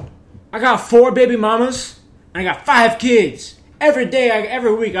 yo, I got 4 baby mamas and I got 5 kids. Every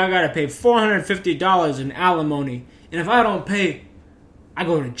week I gotta pay $450 in alimony. And if I don't pay, I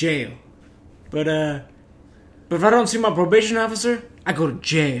go to jail. But if I don't see my probation officer, I go to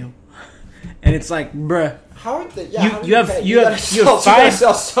jail. And it's like, bruh. How are they? You have 5.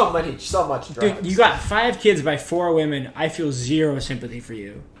 Sell so much drugs. Dude, you got 5 kids by 4 women. I feel zero sympathy for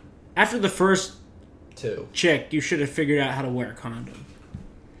you. After the first 2 chick, you should have figured out how to wear a condom.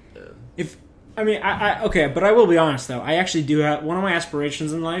 Yeah. Okay, but I will be honest though. I actually do have one of my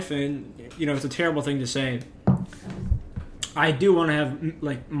aspirations in life, and it's a terrible thing to say. I do want to have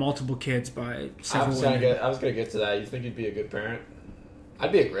like multiple kids by several women. I was gonna get to that. You think you'd be a good parent?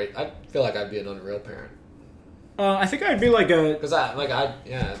 I feel like I'd be an unreal parent. I think I'd be like a... Because set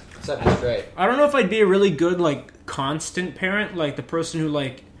me straight. I don't know if I'd be a really good, like, constant parent. Like, the person who,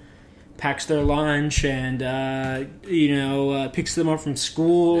 like, packs their lunch and, picks them up from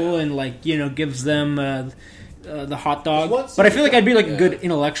school and, like, gives them the hot dog. But I feel like I'd be, like, a good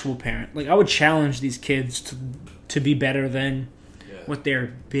intellectual parent. Like, I would challenge these kids to be better than what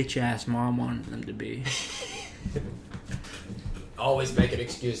their bitch-ass mom wanted them to be. Always making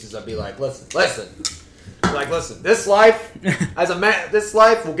excuses. I'd be like, listen. This life, as a man, this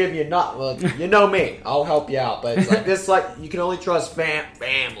life will give you not. Well, you know me. I'll help you out, but it's like this life, you can only trust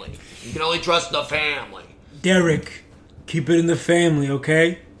family. You can only trust the family. Derek, keep it in the family,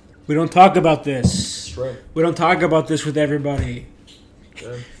 okay? We don't talk about this. It's true. We don't talk about this with everybody.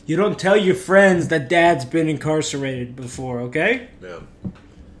 Yeah. You don't tell your friends that Dad's been incarcerated before, okay? Yeah.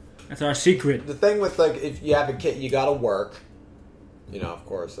 That's our secret. The thing with like, if you have a kid, you gotta work. Of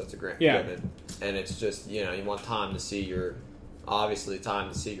course, that's a great given. And it's just, you want time to see your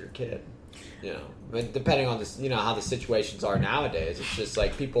kid. Depending on this, how the situations are nowadays, it's just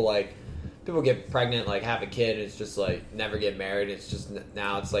like people get pregnant, like have a kid, and it's just like never get married. It's just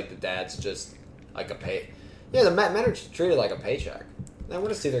now it's like the dad's just like a pay. Yeah, the men are treated like a paycheck. They want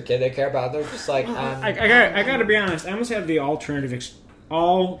to see their kid. They care about it. They're just like. I gotta be honest. I almost have the alternate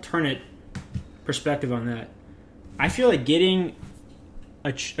perspective on that. I feel like getting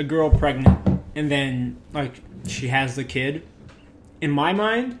a girl pregnant and then like she has the kid. In my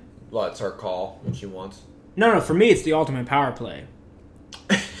mind, well, it's her call when she wants. No. For me, it's the ultimate power play.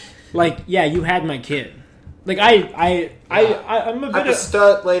 Like, yeah, you had my kid. Like I'm a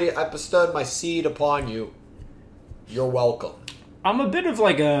bit lady. I bestowed my seed upon you. You're welcome. I'm a bit of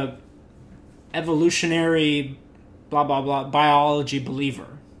like a evolutionary, blah blah blah, biology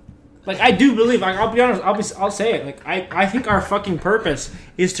believer. Like, I do believe, like, I'll be honest, I'll say it. Like, I think our fucking purpose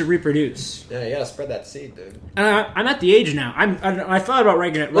is to reproduce. Yeah, you gotta spread that seed, dude. And I'm at the age now. I thought about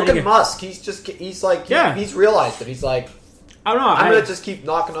writing it. Look at Musk. He's realized it. He's like, I don't know. I'm gonna just keep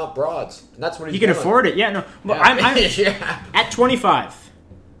knocking up broads, and that's what he's doing. He can afford it. Yeah, no. Well, I'm yeah. At 25,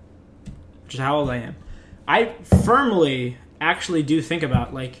 which is how old I am. I firmly actually do think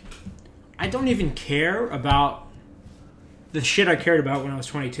about, like, I don't even care about the shit I cared about when I was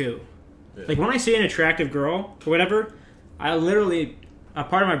 22. Yeah. Like, when I see an attractive girl or whatever, I literally, a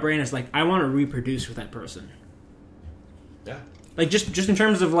part of my brain is like, I want to reproduce with that person. Yeah. Like, just in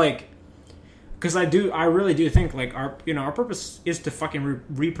terms of, like, because I really do think, like, our purpose is to fucking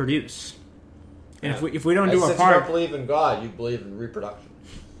reproduce. And if we don't do our part, you don't believe in God, you believe in reproduction.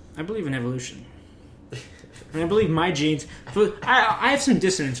 I believe in evolution. I believe my genes. I have some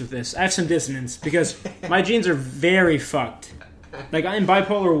dissonance with this. I have some dissonance because my genes are very fucked. Like, I'm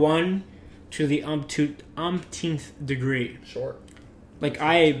bipolar 1 to the umpteenth degree. Sure. Like,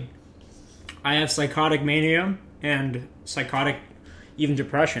 I have psychotic mania and psychotic even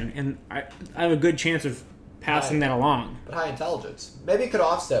depression, and I have a good chance of passing that along. But high intelligence. Maybe it could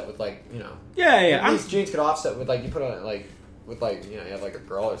offset with, like, you know. Yeah. These genes could offset with, like, you put on, like, with, like, you know, you have, like, a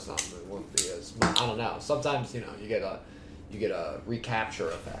girl or something. It wouldn't be as much. I don't know. Sometimes, you know, you get a recapture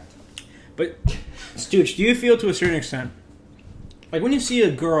effect. But, Stooch, do you feel to a certain extent, like, when you see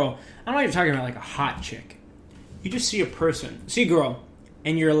a girl, I'm not even talking about, like, a hot chick. You just see a girl,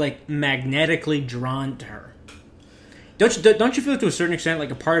 and you're, like, magnetically drawn to her. Don't you feel to a certain extent,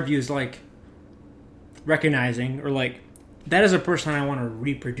 like, a part of you is, like, recognizing, or, like, that is a person I want to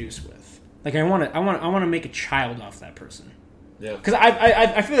reproduce with. Like, I want to make a child off that person. Yeah. Because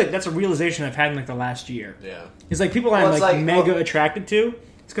I feel like that's a realization I've had in, like, the last year. Yeah. It's like people I'm like mega attracted to.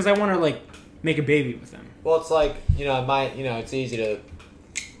 It's because I want to, like, make a baby with them. Well, it's like, you know, it's easy to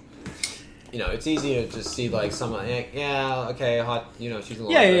just see, like, someone, yeah, okay, hot, you know, she's in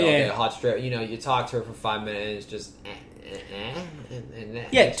love with okay, hot strip. You know, you talk to her for 5 minutes, just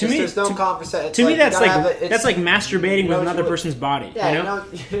yeah, to me, there's no conversation. To me, that's like masturbating with another person's body. Yeah, you know?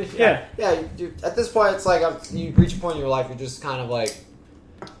 Yeah. At this point, it's like you reach a point in your life, you're just kind of like.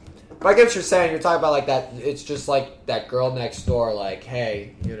 But I get what you're saying. You're talking about, like, that. It's just like that girl next door. Like,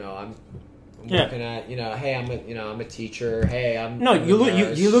 hey, you know, I'm working at, you know, hey, I'm a teacher. Hey, I'm. No, you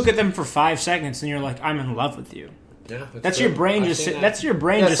look at them for 5 seconds and you're like, I'm in love with you. Yeah, that's your brain just. That's your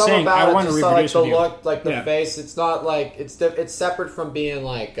brain just saying, I want to reproduce with you. The look, like the face. It's not like it's separate from being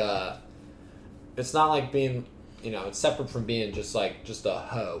like. It's not like being, you know. It's separate from being just a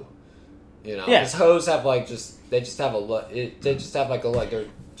hoe. You know, because hoes have they just have a look. They just have like a look. They're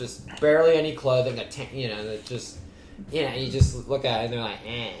just barely any clothing. You know, they're just. You know, you just look at it and they're like,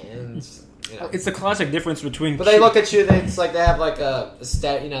 and. You know. It's the classic difference between. But they look at you. It's like they have like a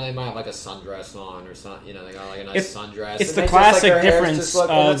you know, they might have like a sundress on or something. You know, they got like a nice sundress. It's the classic difference.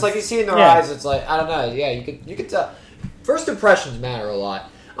 And it's like you see in their eyes. It's like, I don't know. Yeah, you could tell. First impressions matter a lot.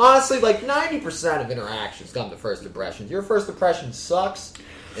 Honestly, like 90% of interactions come to first impressions. Your first impression sucks,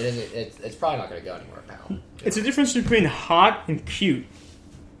 and it's probably not going to go anywhere, pal. It's a difference between hot and cute.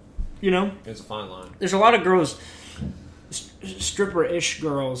 You know, it's a fine line. There's a lot of girls, stripper-ish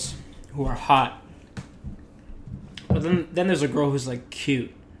girls, who are hot, but then there's a girl who's like cute,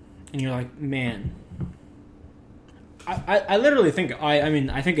 and you're like, man. I literally think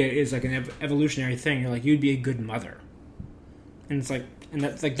I think it is like an evolutionary thing. You're like, you'd be a good mother, and it's like, and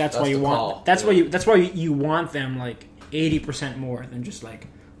that's why you want that's why you want them like 80% more than just like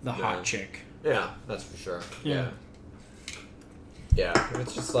the hot chick. Yeah, that's for sure. Yeah,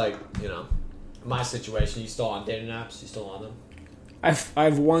 it's just like, you know, my situation. You still on dating apps? You still on them?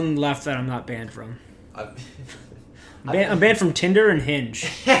 I've one left that I'm not banned from. I'm banned from Tinder and Hinge.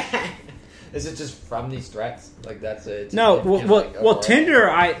 Is it just from these threats? Like, that's it? No, well, Tinder.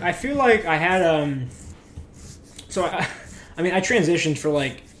 I feel like I had So I transitioned for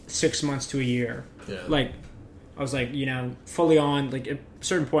like 6 months to a year. Yeah. Like, I was like, you know, fully on, like, at a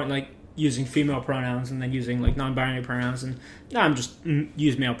certain point, like, using female pronouns and then using like non-binary pronouns, and now I'm just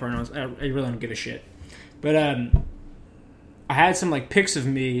use male pronouns. I really don't give a shit. But I had some like pics of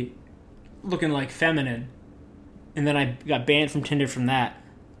me looking like feminine, and then I got banned from Tinder from that.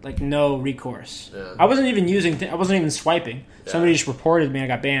 Like, no recourse. Yeah. I wasn't even swiping. Yeah. Somebody just reported me. I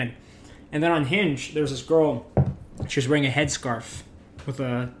got banned. And then on Hinge, there was this girl. She was wearing a headscarf with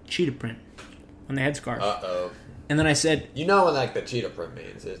a cheetah print on the headscarf. Uh-oh. And then I said, you know what, like, the cheetah print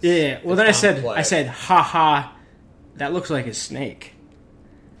means? Well, then I said, haha, that looks like a snake.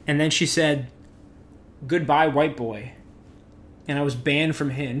 And then she said, goodbye, white boy. And I was banned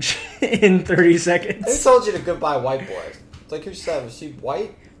from Hinge in 30 seconds. Who told you to goodbye, white boy? It's like, who said, was she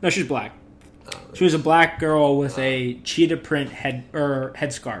white? No, she's black. Oh, She was a black girl with a cheetah print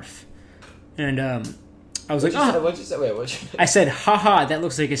headscarf, and I was like, "Oh." What'd you say? Wait, what'd you say? I said, "Haha, that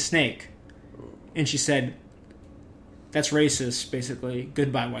looks like a snake," and she said, "That's racist, basically.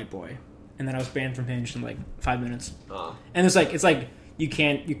 Goodbye, white boy." And then I was banned from Hinge in like 5 minutes. Oh, And it's like you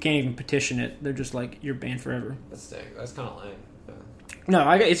can't even petition it. They're just like, you're banned forever. that's kind of lame. Yeah. No,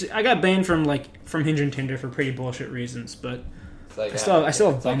 I got banned from Hinge and Tinder for pretty bullshit reasons, but It's like I still have it's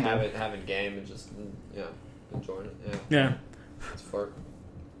like Bumble. having game and just enjoying it. Yeah, Yeah. it's for.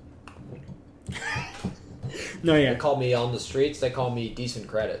 No, They yeah. call me on the streets. They call me decent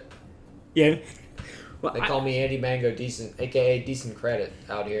credit. Yeah. Well, They call me Andy Mango decent, aka decent credit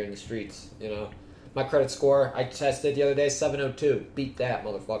out here in the streets. You know, my credit score I tested the other day 702. Beat that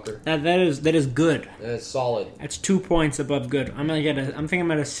motherfucker. that is good. It's solid. That's 2 points above good. I'm thinking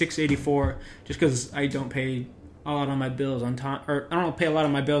I'm at a 684 just because I don't pay a lot on my bills on time, or I don't pay a lot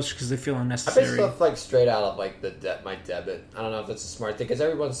on my bills because they feel I pay unnecessary. stuff like straight out of like my debit. I don't know if that's a smart thing because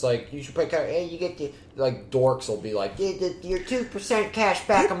everyone's like, you should pay cash. Hey, you get the like dorks will be like, yeah, your 2% cash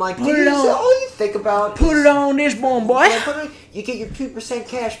back. I'm like, Put dude, it on. all you think about Put it on this one, boy. You get your 2%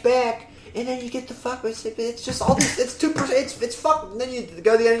 cash back, and then you get the fuck. It's just all this. It's 2%. It's fucking. Then you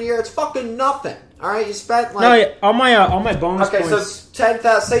go to the end of the year. It's fucking nothing. All right, you spent like. No, yeah, all my bonus Okay, points. so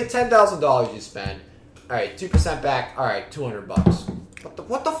say $10,000 you spend. All right, 2% back. All right, $200.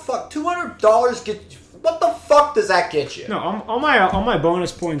 What the fuck? $200 get? What the fuck does that get you? No, all my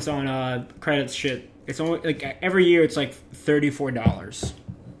bonus points on credit shit. It's only like every year it's like $34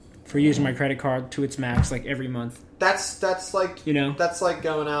 for using my credit card to its max, like every month. That's like that's like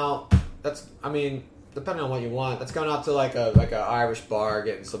going out. I mean, depending on what you want, that's going out to like a Irish bar,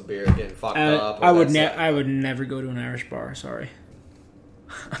 getting some beer, getting fucked up. I would never go to an Irish bar. Sorry.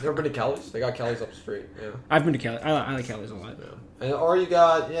 You ever been to Kelly's? They got Kelly's up the street. Yeah. I've been to Kelly. I like Kelly's a lot. Yeah. Or you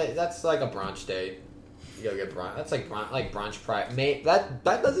got that's like a brunch date. You gotta get brunch. That's like brunch price. Mate, that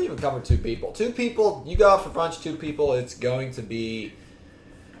doesn't even cover 2 people. 2 people, you go out for brunch. 2 people, it's going to be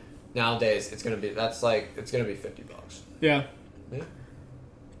nowadays. It's gonna be $50. Yeah. Yeah.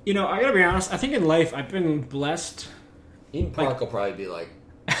 You know, I gotta be honest. I think in life I've been blessed. Eden Park will probably be like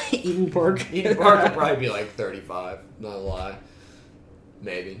Eden Park. Eden Park will probably be like 35. Not a lie.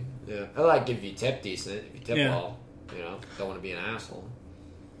 Maybe. Yeah. I like if you tip decent. If you tip well, don't want to be an asshole.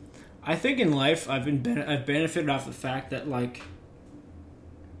 I think in life I've benefited off the fact that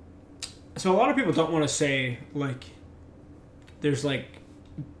so a lot of people don't want to say there's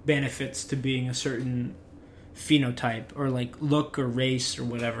benefits to being a certain phenotype or look or race or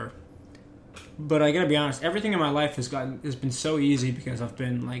whatever. But I gotta be honest, everything in my life has been so easy because I've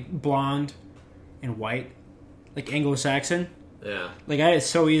been blonde and white, Anglo-Saxon. Yeah. I had it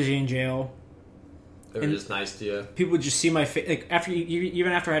so easy in jail. They were just nice to you. People would just see my face.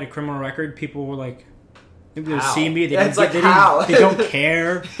 Even after I had a criminal record, people were they would How? see me. They They don't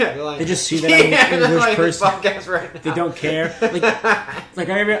care. Yeah, they just see that I'm an English person. Right now. They don't care.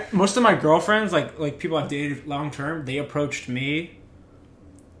 Most of my girlfriends, people I've dated long term, they approached me.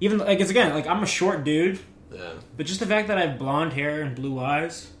 Even I'm a short dude. Yeah. But just the fact that I have blonde hair and blue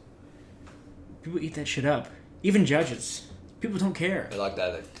eyes, people eat that shit up. Even judges, people don't care. They like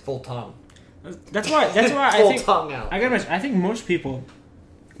that full tongue. That's why I full think tongue out. I think most people,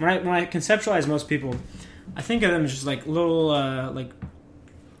 when I conceptualize most people, I think of them as just little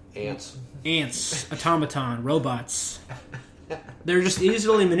Ants, automaton, robots. They're just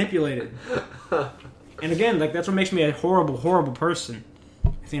easily manipulated. And again, that's what makes me a horrible, horrible person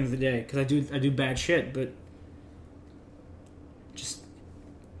at the end of the day, because I do bad shit. But just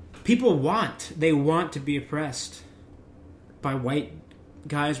people want to be oppressed by white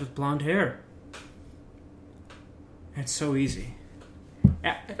guys with blonde hair. It's so easy.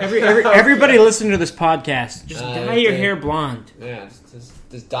 Everybody listening to this podcast, just dye your hair blonde. Yeah,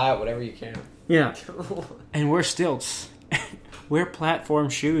 just dye it whatever you can. Yeah. And wear stilts. Wear platform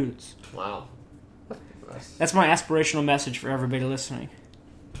shoes. Wow. That's my aspirational message for everybody listening.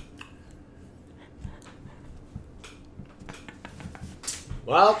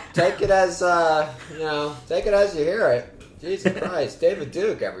 Well, take it as you hear it. Jesus Christ, David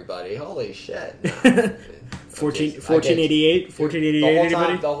Duke, everybody! Holy shit! 1488,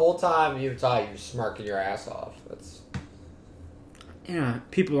 anybody? The whole time you thought you were smirking your ass off. That's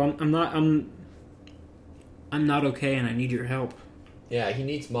people. I'm not okay, and I need your help. Yeah, he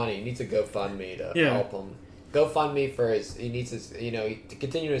needs money. He needs a GoFundMe to Yeah. help him. GoFundMe for he needs his, to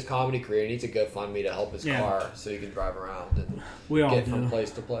continue his comedy career. He needs a GoFundMe to help his car so he can drive around and We all get do. from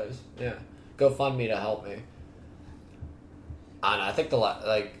place to place. Yeah, GoFundMe to help me. I don't know. I think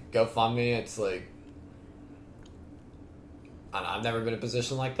GoFundMe. It's I've never been in a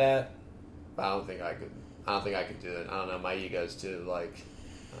position like that. But I don't think I could do it. I don't know. My ego's too like,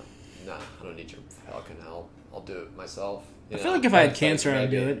 nah, I don't need your fucking help. I'll do it myself. I feel like if I had cancer,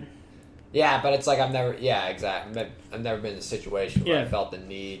 I'd do it. Yeah, but it's like I've never. Yeah, exactly. I've never been in a situation where I felt the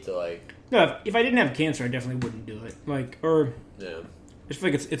need to like. No, if I didn't have cancer, I definitely wouldn't do it. Like, or yeah, I just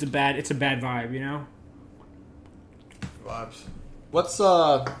feel like it's a bad vibe, you know. Vibes. What's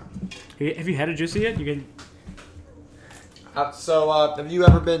Have you had a juicy yet? You can. Have you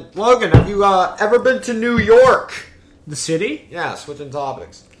ever been, Logan? Have you ever been to New York? The city? Yeah, switching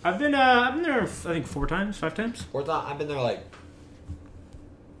topics. I've been there. I think 5 times. I've been there like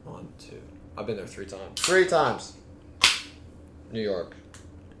 1, 2. I've been there 3 times. 3 times. New York.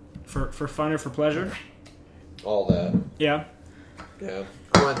 For fun or for pleasure? All that. Yeah. Yeah.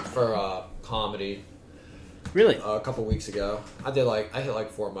 I went for comedy. Really? A couple weeks ago. I hit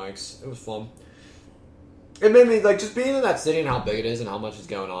like 4 mics. It was fun. It made me like just being in that city and how big it is and how much is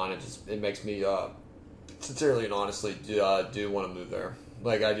going on. It makes me sincerely and honestly do want to move there.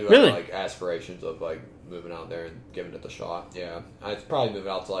 Like I do have like aspirations of like moving out there and giving it the shot. Yeah, I'd probably move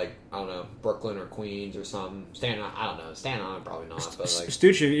out to like I don't know Brooklyn or Queens or something. Staten Island probably not. But like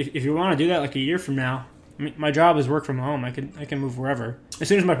Stucci, if you want to do that like a year from now, I mean, my job is work from home. I can move wherever as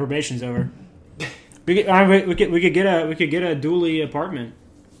soon as my probation's over. we could get a dually apartment.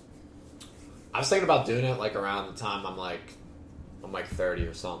 I was thinking about doing it like around the time I'm like 30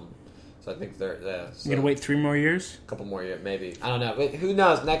 or something. So I think so you gotta wait 3 more years? A couple more years, maybe. I don't know. But who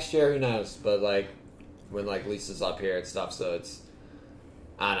knows? Next year, who knows? But like when like Lisa's up here and stuff, so it's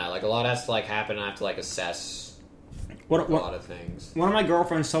I don't know. Like a lot has to like happen. And I have to like assess a lot of things. One of my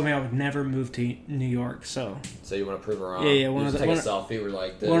girlfriends told me I would never move to New York. So you want to prove her wrong? Yeah. Take a selfie. We're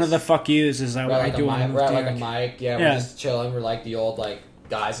like this. One of the fuck yous is I do want to move to New York. We're like a mic. Yeah, we're just chilling. We're like the old like.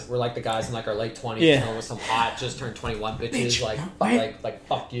 Guys, we're like the guys in like our late 20s, chilling with some hot, just turned 21 bitches, like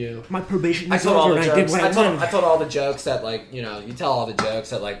fuck you. My probation is over. I told all the jokes that like you tell all the jokes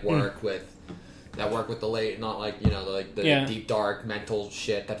that like work with the late, not like the deep dark mental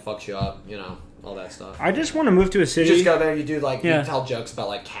shit that fucks you up, all that stuff. I just want to move to a city. You just go there, you do like you tell jokes about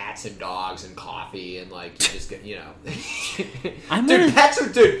like cats and dogs and coffee and like you just get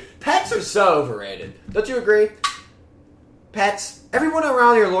pets are so overrated. Don't you agree? Pets. Everyone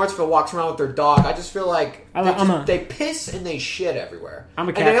around here in Lawrenceville walks around with their dog. I just feel like they piss and they shit everywhere. I'm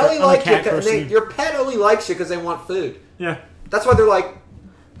a cat. And they only like you. And your pet only likes you because they want food. Yeah. That's why they're like.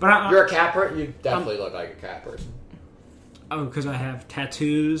 You're a cat person. You definitely look like a cat person. Oh, because I have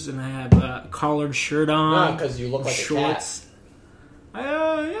tattoos and I have a collared shirt on. No, because you look like shorts. A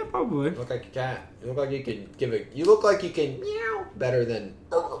cat. Yeah, probably. You look like a cat. You look like you can give it. You look like you can meow better than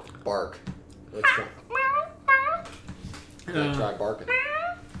bark. Let's try. Try barking.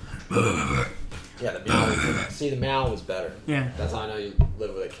 Yeah, the meow. See, the meow was better. Yeah, that's how I know you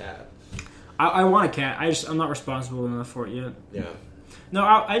live with a cat. I want a cat. I'm not responsible enough for it yet. Yeah. No,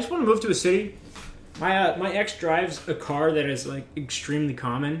 I just want to move to a city. My ex drives a car that is like extremely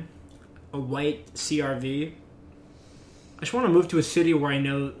common, a white CRV. I just want to move to a city where I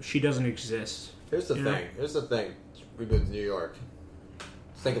know she doesn't exist. Here's the thing. We moved to New York.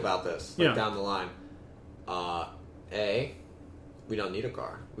 Think about this. Down the line. We don't need a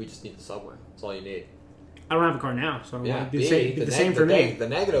car. We just need the subway. That's all you need. I don't have a car now, so yeah. The same for me. The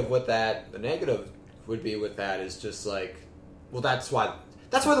negative would be with that is just like, well, that's why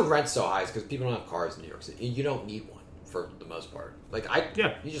the rent's so high is because people don't have cars in New York City. You don't need one for the most part. Like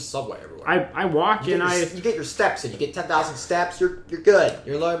you just subway everywhere. I walk you get your steps in. You get 10,000 steps. You're good.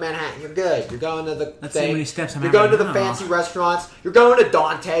 You're in Lower Manhattan. You're good. You're going to the That's so many steps. You're going to the fancy restaurants. You're going to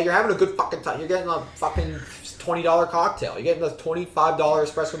Dante. You're having a good fucking time. You're getting a fucking $20 cocktail. You're getting a $25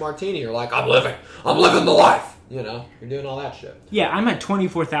 espresso martini. You're like, I'm living the life. You're doing all that shit. Yeah, I'm at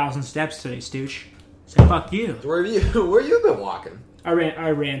 24,000 steps today, Stooch. So fuck you. Where you been walking? I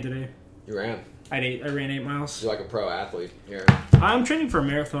ran today. You ran? I ran 8 miles. You're like a pro athlete here. I'm training for a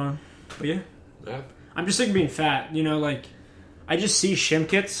marathon. But yeah. I'm just sick of being fat. Like, I just see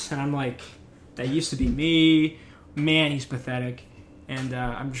Shimkits, and I'm like, that used to be me. Man, he's pathetic. And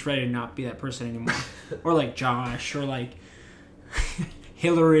I'm just ready to not be that person anymore. Or like Josh, or like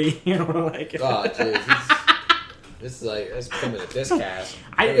Hillary, like. Oh, jeez. It's becoming a diss cast.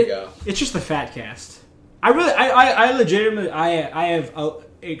 There we go. It's just the fat cast. I legitimately, I have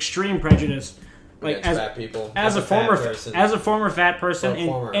extreme prejudice. Like as fat people, as a former fat person,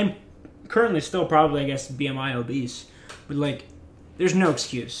 and currently still probably I guess BMI obese, but like, there's no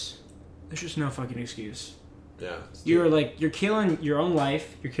excuse. There's just no fucking excuse. Yeah, you're killing your own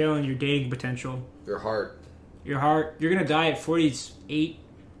life. You're killing your dating potential. Your heart. You're gonna die at 48.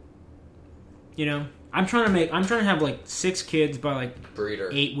 I'm trying to have like 6 kids by like breeder.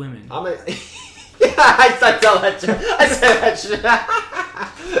 8 women. Yeah, I tell that shit. I say that shit.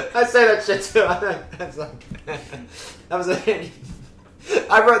 I say that shit too. That's like, that was a.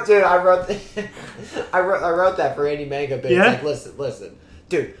 I wrote that for Andy Manga. But Yeah? it's like, listen,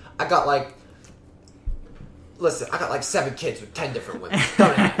 dude. I got like 7 kids with 10 different women.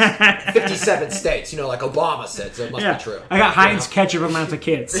 Don't ask. 57 states. Like Obama said, so it must be true. I got Heinz ketchup amounts of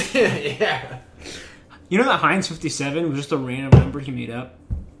kids. Yeah. You know that Heinz 57 was just a random number he made up?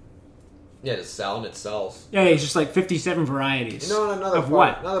 Yeah, to sell and it sells. Yeah, it's just like 57 varieties. Another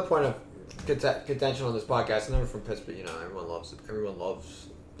point of contention on this podcast. I'm never from Pittsburgh. Everyone loves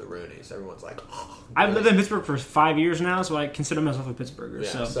the Roonies. Everyone's like, oh. I've lived in Pittsburgh for 5 years now, so I consider myself a Pittsburgher.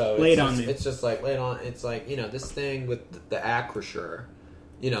 Yeah, so lay it on me. It's just like lay it on. It's like this thing with the Acrisure.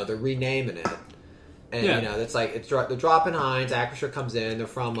 They're renaming it. And, it's like, they're dropping Heinz. Acrisure comes in. They're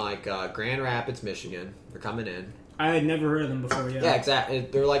from, like, Grand Rapids, Michigan. They're coming in. I had never heard of them before, yeah. Yeah, exactly.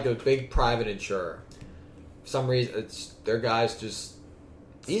 They're like a big private insurer. For some reason, their guys just...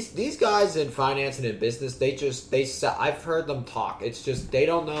 These guys in finance and in business, they sell. I've heard them talk. It's just, they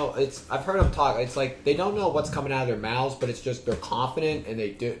don't know. I've heard them talk. It's like, they don't know what's coming out of their mouths, but it's just, they're confident, and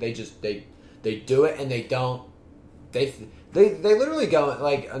they do it, and they don't... They literally go,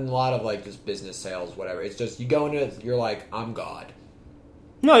 like, in a lot of, like, just business sales, whatever. It's just, you go into it, you're like, I'm God.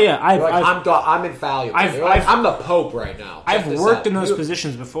 No, yeah. I'm God. I'm infallible. I'm the Pope right now. I've worked in those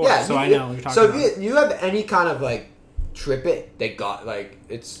positions before, so I know what you're talking about. So if you have any kind of, like, trip it, they got, like,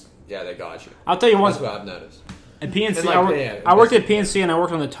 they got you. I'll tell you one. That's what I've noticed. At PNC, I worked at PNC, and I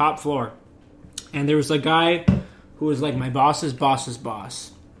worked on the top floor. And there was a guy who was, like, my boss's boss's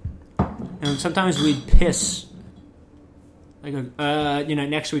boss. And sometimes we'd piss... like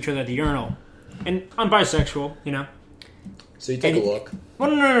next to each other at the urinal, and I'm bisexual, So you take a look. Well,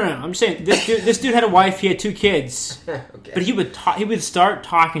 no. I'm saying this dude had a wife. He had 2 kids, okay. But he would start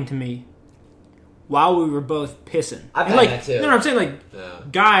talking to me while we were both pissing. I've had that too. No, I'm saying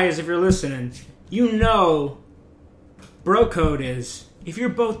guys, if you're listening, bro code is if you're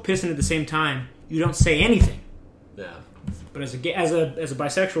both pissing at the same time, you don't say anything. Yeah. But as a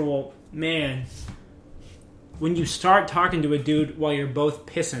bisexual man. When you start talking to a dude while you're both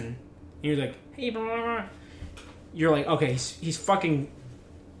pissing, and you're like, hey, blah, blah, blah, you're like, okay, he's a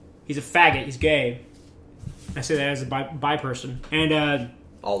faggot, he's gay. I say that as a bi person. And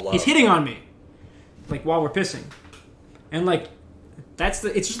he's hitting on me, like, while we're pissing. And, like, it's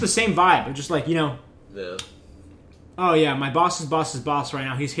just the same vibe. It's just like, Yeah. Oh, yeah, my boss's boss right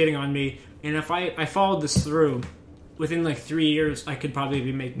now, he's hitting on me. And if I followed this through, within, like, 3 years, I could probably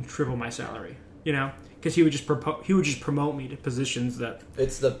be making triple my salary, Because he would just promote me to positions that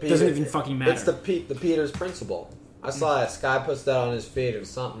doesn't even fucking matter. It's the Peters principle. I saw that Sky posted that on his feed. It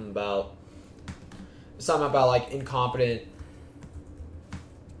was something about like incompetent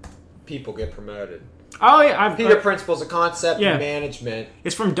people get promoted. Oh yeah, Peter principle is a concept in management.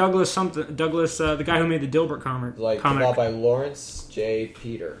 It's from Douglas something. Douglas, the guy who made the Dilbert comic. Developed by Lawrence J.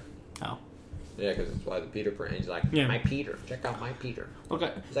 Peter. Oh. Yeah, because it's why the Peter print. He's like, my Peter. Check out my Peter.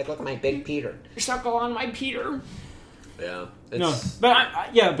 Okay. He's like, look at my big Peter. Suckle on my Peter. Yeah.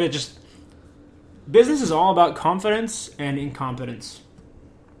 But just business is all about confidence and incompetence.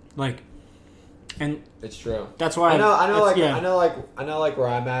 And it's true. That's why I know where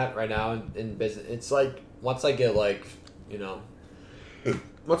I'm at right now in business. It's like once I get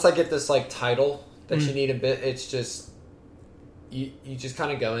this like title that you need a bit, it's just. You just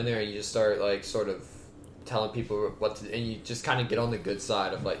kind of go in there and you just start like sort of telling people what to, and you just kind of get on the good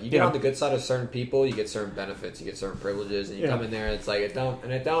side of like you get on the good side of certain people, you get certain benefits, you get certain privileges, and you come in there and it's like it don't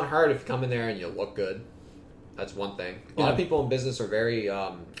hurt if you come in there and you look good. That's one thing. A lot of people in business are very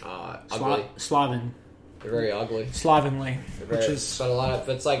ugly. Slavic. They're very ugly. Slovenly, but a lot of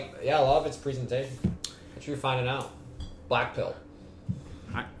it's presentation. That's what you're finding out. Black pill.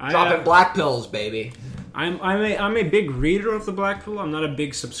 Dropping black pills, baby. I'm a big reader of the Black Pill. I'm not a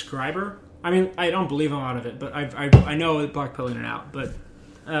big subscriber. I mean, I don't believe in a lot of it, but I know Black Pill in and out. But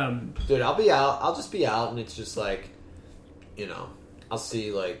dude, I'll be out. I'll just be out, and it's just like, I'll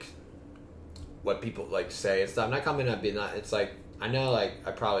see like what people like say and stuff. I'm not coming up being that. It's like I know like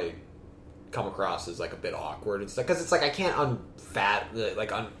I probably come across as like a bit awkward and stuff because it's like I can't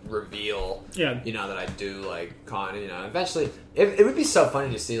unreveal that I do like eventually it would be so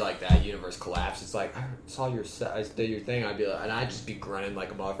funny to see like that universe collapse. It's like I saw I did your thing, I'd be like, and I'd just be grunting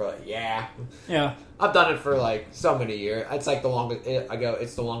like a motherfucker like, yeah I've done it for like so many years. It's like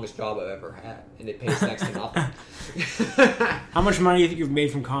it's the longest job I've ever had and it pays next to nothing. How much money do you think you've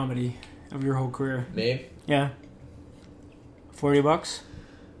made from comedy of your whole career? Me? Yeah. $40?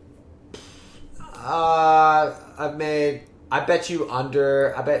 I've made. I bet you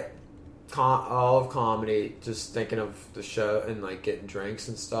under. I bet all of comedy. Just thinking of the show and like getting drinks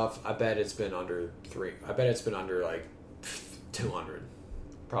and stuff. I bet it's been under 3. I bet it's been under like 200.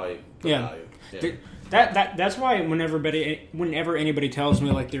 Probably. Yeah. Yeah. That's why whenever anybody tells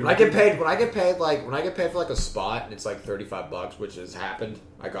me like they're when I get paid for like a spot and it's like $35, which has happened.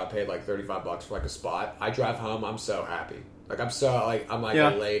 I got paid like $35 for like a spot. I drive home. I'm so happy. Like I'm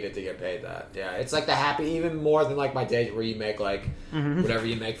elated to get paid that. Yeah, it's like the happy, even more than like my day where you make like whatever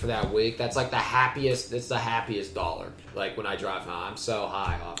you make for that week. That's like the happiest. It's the happiest dollar. Like when I drive home, I'm so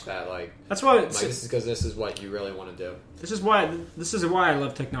high off that. Like that's why. This is because this is what you really want to do. This is why I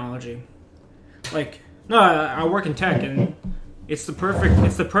love technology. Like no, I work in tech and it's the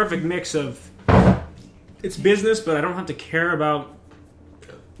perfect mix of it's business, but I don't have to care about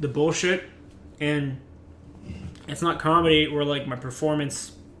the bullshit, and it's not comedy where like my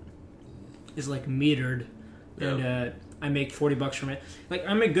performance is like metered and I make $40 from it. Like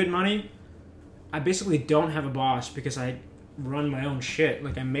I make good money. I basically don't have a boss because I run my own shit.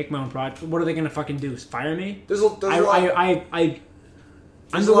 Like I make my own product. What are they gonna fucking do? Fire me?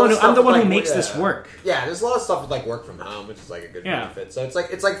 I'm the one who makes this work. Yeah, there's a lot of stuff with like work from home, which is like a good benefit. So it's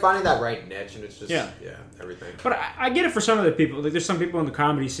like finding that right niche, and it's just everything. But I get it for some of the people. Like there's some people in the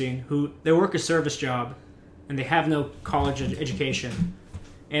comedy scene who they work a service job, and they have no college education,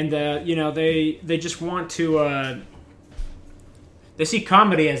 and they just want to. They see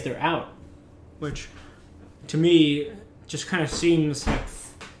comedy as their out, which to me just kind of seems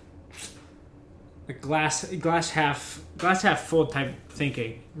like glass half full type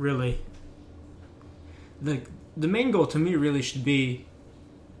thinking. Really, the main goal to me really should be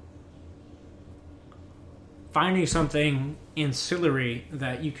finding something ancillary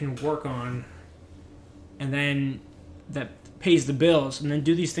that you can work on, and then that pays the bills, and then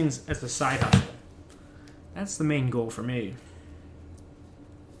do these things as a side hustle. That's the main goal for me.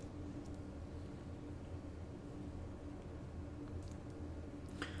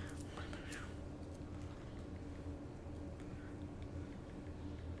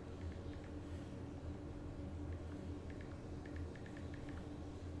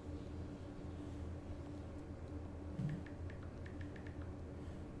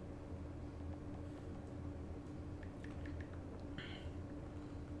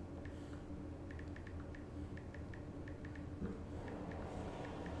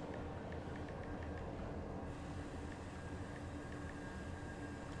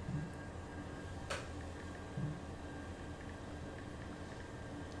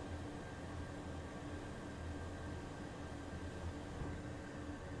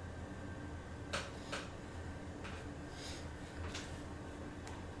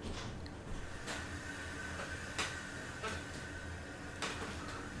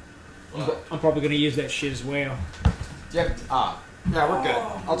 I'm probably going to use that shit as well. Yeah, we're good.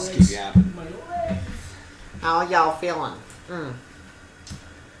 I'll just keep yapping. How y'all feeling?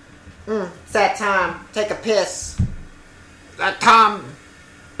 It's that time. Take a piss. That time.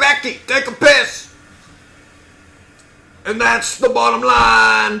 Becky, take a piss. And that's the bottom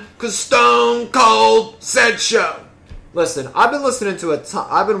line. Cause Stone Cold said so. Listen, I've been listening to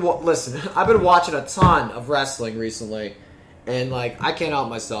I've been watching a ton of wrestling recently. And, like, I can't help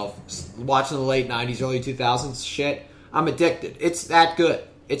myself. Watching the late 90s, early 2000s shit, I'm addicted. It's that good.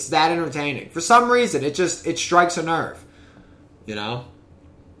 It's that entertaining. For some reason, it strikes a nerve. You know?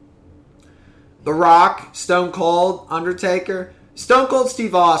 The Rock, Stone Cold, Undertaker. Stone Cold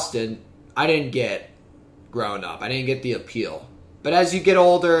Steve Austin, I didn't get growing up. I didn't get the appeal. But as you get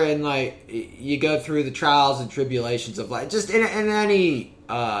older and, like, you go through the trials and tribulations of life, just in any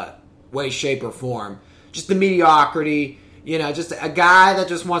way, shape, or form, just the mediocrity. You know, just a guy that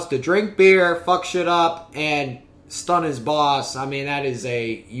just wants to drink beer, fuck shit up, and stun his boss. I mean, that's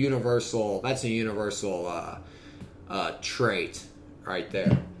a universal trait right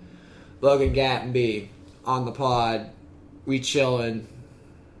there. Logan Gattenby on the pod. We chilling.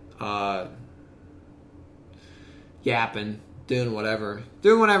 Yapping. Doing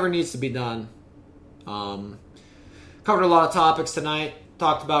whatever needs to be done. Covered a lot of topics tonight.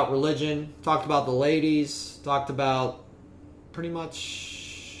 Talked about religion. Talked about the ladies. Talked about pretty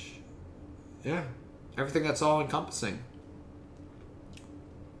much, everything that's all encompassing.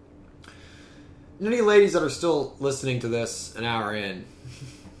 Any ladies that are still listening to this an hour in,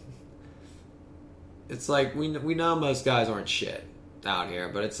 it's like we know most guys aren't shit out here,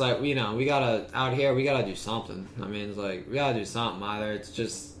 but it's like we gotta do something. I mean, it's like we gotta do something. Either it's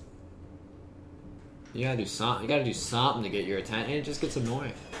just you gotta do something. You gotta do something to get your attention. And it just gets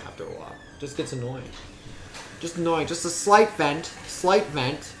annoying after a while. Just gets annoying. Just annoying. Just a slight vent.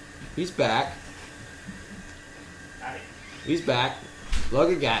 He's back. He's back.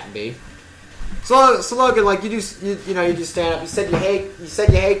 Logan Gattenby. So Logan, like you do stand up. You said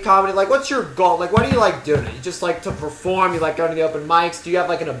you hate comedy. Like, what's your goal? Like, why do you like doing it? You just like to perform. You like going to the open mics. Do you have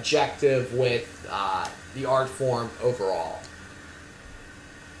like an objective with the art form overall?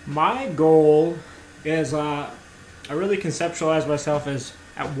 My goal is I really conceptualize myself as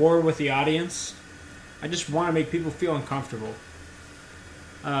at war with the audience. I just want to make people feel uncomfortable.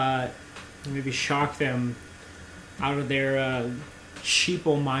 Maybe shock them out of their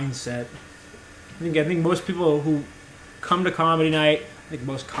sheeple mindset. I think most people who come to comedy night, I think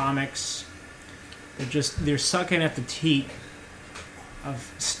most comics, they're sucking at the teat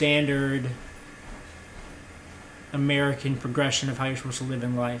of standard American progression of how you're supposed to live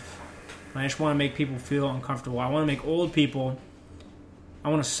in life. And I just want to make people feel uncomfortable. I want to make old people, I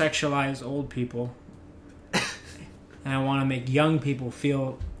want to sexualize old people, and I want to make young people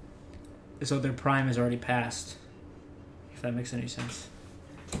feel as though their prime is already passed. If that makes any sense.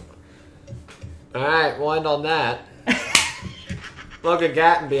 All right, we'll end on that. Logan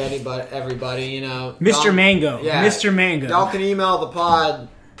Gattenby, everybody, you know. Mr. Mango. Yeah. Mr. Mango. Y'all can email the pod.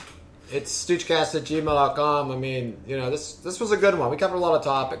 It's stoochcast@gmail.com. I mean, you know, this was a good one. We covered a lot of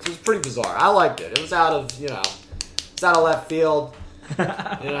topics. It was pretty bizarre. I liked it. It was out of left field. You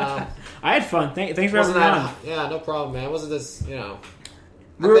know. I had fun. Thanks for having me on. Yeah, no problem, man. It wasn't this, you know.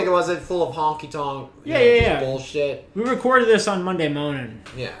 I think it wasn't full of honky-tonk bullshit. We recorded this on Monday morning.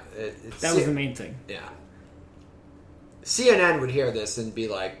 Yeah. That was the main thing. Yeah. CNN would hear this and be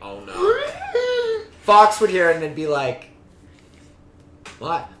like, oh no. Fox would hear it and be like,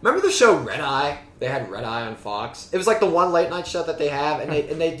 what? Remember the show Red Eye? They had Red Eye on Fox. It was like the one late night show that they have, and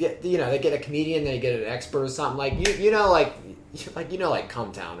they get, you know, they get a comedian, they get an expert or something. Like like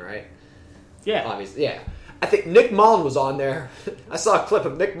Cumtown, right? Yeah. Obviously, yeah. I think Nick Mullen was on there. I saw a clip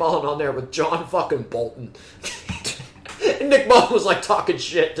of Nick Mullen on there with John fucking Bolton. And Nick Mullen was like talking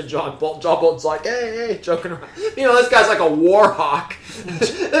shit to John Bolton. John Bolton's like, hey, joking around. You know, this guy's like a war hawk.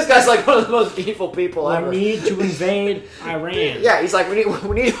 This guy's like one of the most evil people ever. We need to invade Iran. Yeah, he's like, we need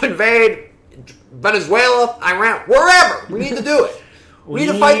to invade Venezuela, Iran, wherever. We need to do it. We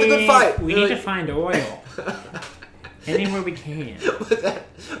need to fight the good fight. We need to find oil. Anywhere we can. With that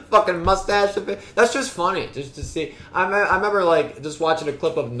fucking mustache. That's just funny, just to see. I remember like just watching a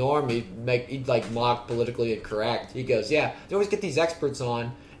clip of Norm. He'd like mock politically incorrect. He goes, yeah, they always get these experts on,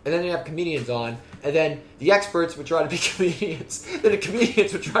 and then they have comedians on, and then the experts would try to be comedians, then the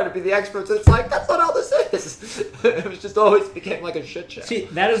comedians would try to be the experts. And it's like, that's not how this is. It was just always became like a shit show. See,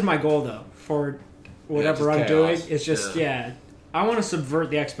 that is my goal though for whatever I'm doing. It's just I want to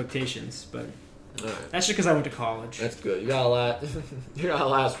subvert the expectations, but. Right. That's just because I went to college. That's good. You got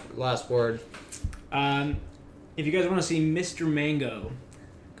a last word. If you guys want to see Mr. Mango,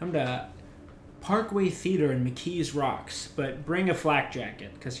 come to Parkway Theater in McKees Rocks, but bring a flak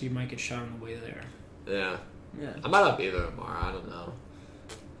jacket because you might get shot on the way there. Yeah. Yeah. I might not be there tomorrow. I don't know.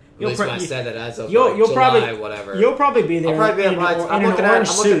 At least when I said that as of you'll July, probably, whatever. You'll probably be there. I'll probably be in an orange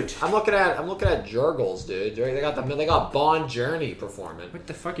suit. I'm looking at Jurgles, dude. They got Bon Journey performing. What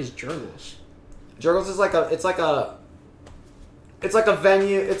the fuck is Jurgles? Jurgles is like a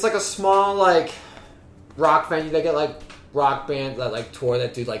venue. It's like a small like rock venue. They get like rock bands that like tour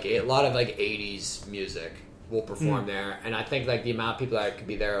that do like a lot of like 80s music will perform there, and I think like the amount of people that could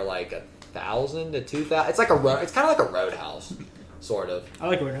be there are like 1,000 to 2,000. It's like it's kind of like a roadhouse, sort of. I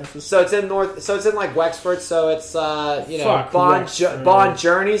like roadhouses. So it's in like Wexford. So it's Bon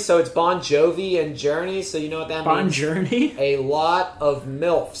Journey. So it's Bon Jovi and Journey. So you know what that means? Bon Journey. A lot of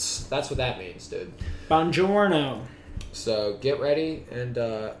MILFs. That's what that means, dude. Bongiorno. So get ready and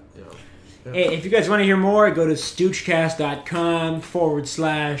Hey, if you guys want to hear more, go to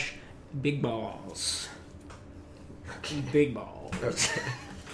stoochcast.com/big balls. Big balls.